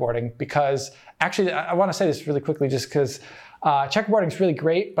think checkerboarding, because actually I want to say this really quickly just because checkerboarding is really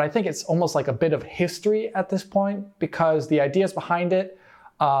great, but I think it's almost like a bit of history at this point, because the ideas behind it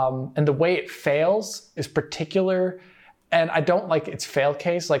and the way it fails is particular. And I don't like its fail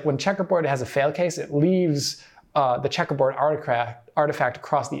case. Like when checkerboard has a fail case, it leaves the checkerboard artifact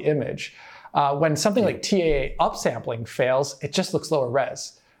across the image. When something like TAA upsampling fails, it just looks lower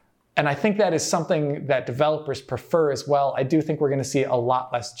res. And I think that is something that developers prefer as well. I do think we're going to see a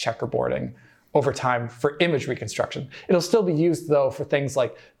lot less checkerboarding over time for image reconstruction. It'll still be used though for things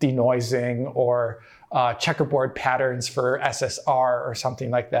like denoising or checkerboard patterns for SSR or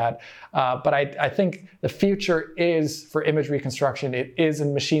something like that. But I think the future is for image reconstruction. It is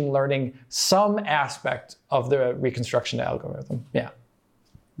in machine learning, some aspect of the reconstruction algorithm. Yeah.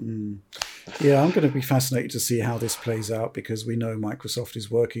 Yeah, I'm going to be fascinated to see how this plays out, because we know Microsoft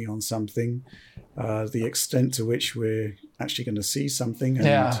is working on something. The extent to which we're actually going to see something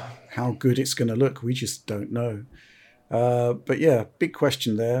and how good it's going to look, we just don't know. But yeah, big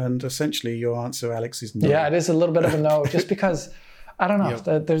question there. And essentially your answer, Alex, is no. Yeah, it is a little bit of a no, just because, I don't know,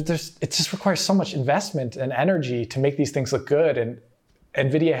 it just requires so much investment and energy to make these things look good. And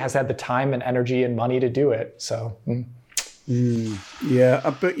NVIDIA has had the time and energy and money to do it. So...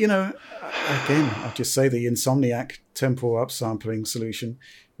 Yeah, but again, I'll just say the Insomniac temporal upsampling solution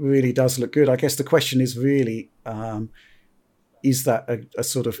really does look good. I guess the question is really, is that a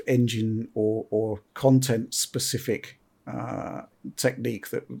sort of engine or content specific technique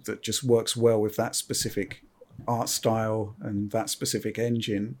that just works well with that specific art style and that specific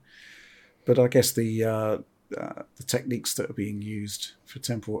engine? But I guess the techniques that are being used for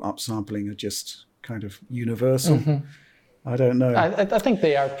temporal upsampling are just kind of universal. Mm-hmm. I don't know. I think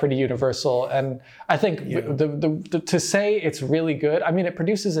they are pretty universal. And I think to say it's really good, I mean, it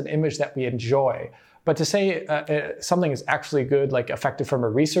produces an image that we enjoy. But to say something is actually good, like effective from a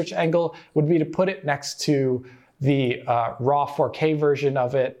research angle, would be to put it next to the raw 4K version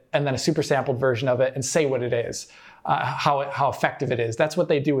of it and then a super sampled version of it and say what it is, how effective it is. That's what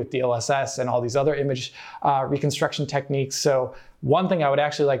they do with DLSS and all these other image reconstruction techniques. So one thing I would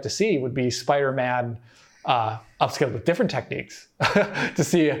actually like to see would be Spider-Man upscaled with different techniques to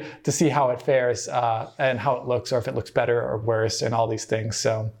see how it fares and how it looks, or if it looks better or worse, and all these things.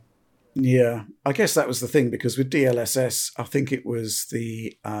 So yeah, I guess that was the thing, because with DLSS, I think it was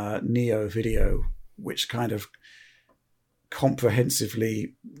the Neo video which kind of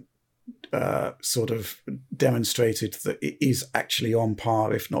comprehensively sort of demonstrated that it is actually on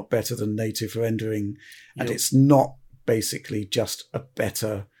par, if not better, than native rendering, and it's not basically just a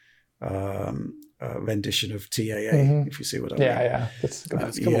better rendition of TAA, if you see what I mean. Yeah.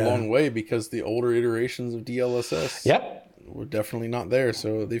 That's come a long way, because the older iterations of DLSS were definitely not there.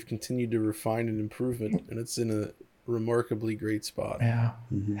 So they've continued to refine and improve it, and it's in a remarkably great spot. Yeah,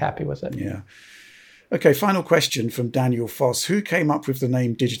 happy with it. Yeah. Okay, final question from Daniel Foss. Who came up with the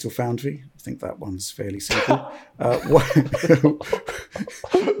name Digital Foundry? I think that one's fairly simple.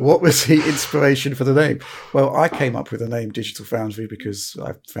 What was the inspiration for the name? Well, I came up with the name Digital Foundry because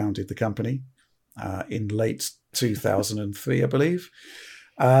I founded the company in late 2003, I believe.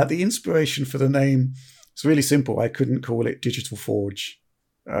 The inspiration for the name is really simple. I couldn't call it Digital Forge.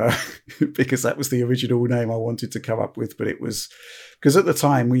 Because that was the original name I wanted to come up with, but it was because at the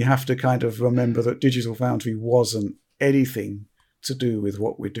time we have to kind of remember that Digital Foundry wasn't anything to do with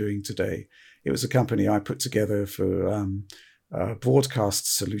what we're doing today. It was a company I put together for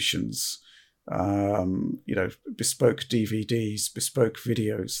broadcast solutions, bespoke DVDs, bespoke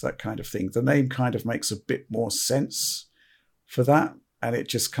videos, that kind of thing. The name kind of makes a bit more sense for that, and it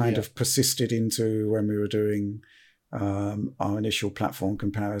just kind of persisted into when we were doing our initial platform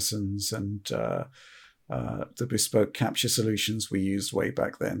comparisons and the bespoke capture solutions we used way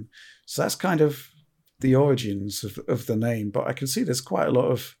back then. So that's kind of the origins of the name. But I can see there's quite a lot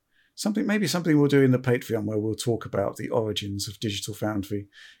of something we'll do in the Patreon where we'll talk about the origins of Digital Foundry,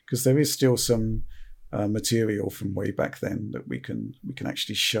 because there is still some material from way back then that we can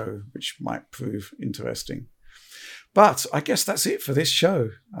actually show, which might prove interesting. But I guess that's it for this show.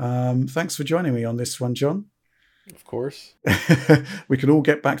 Thanks for joining me on this one, John. Of course. We can all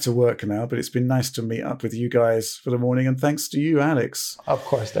get back to work now, but it's been nice to meet up with you guys for the morning, and thanks to you, Alex. Of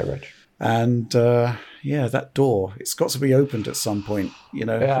course, they're Rich. And that door, it's got to be opened at some point.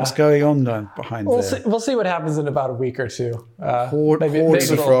 What's going on behind there? We'll see what happens in about a week or two.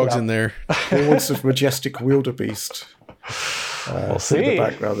 Hordes of frogs in there. Hordes of majestic wildebeest. We'll see. In the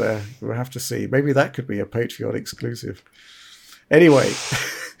background there. We'll have to see. Maybe that could be a Patreon exclusive. Anyway,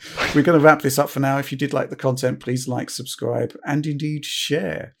 we're going to wrap this up for now. If you did like the content, please like, subscribe, and indeed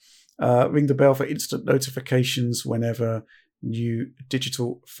share. Ring the bell for instant notifications whenever new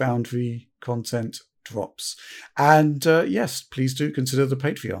Digital Foundry content drops. And yes, please do consider the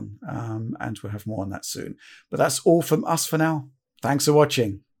Patreon. And we'll have more on that soon. But that's all from us for now. Thanks for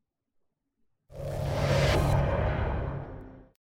watching.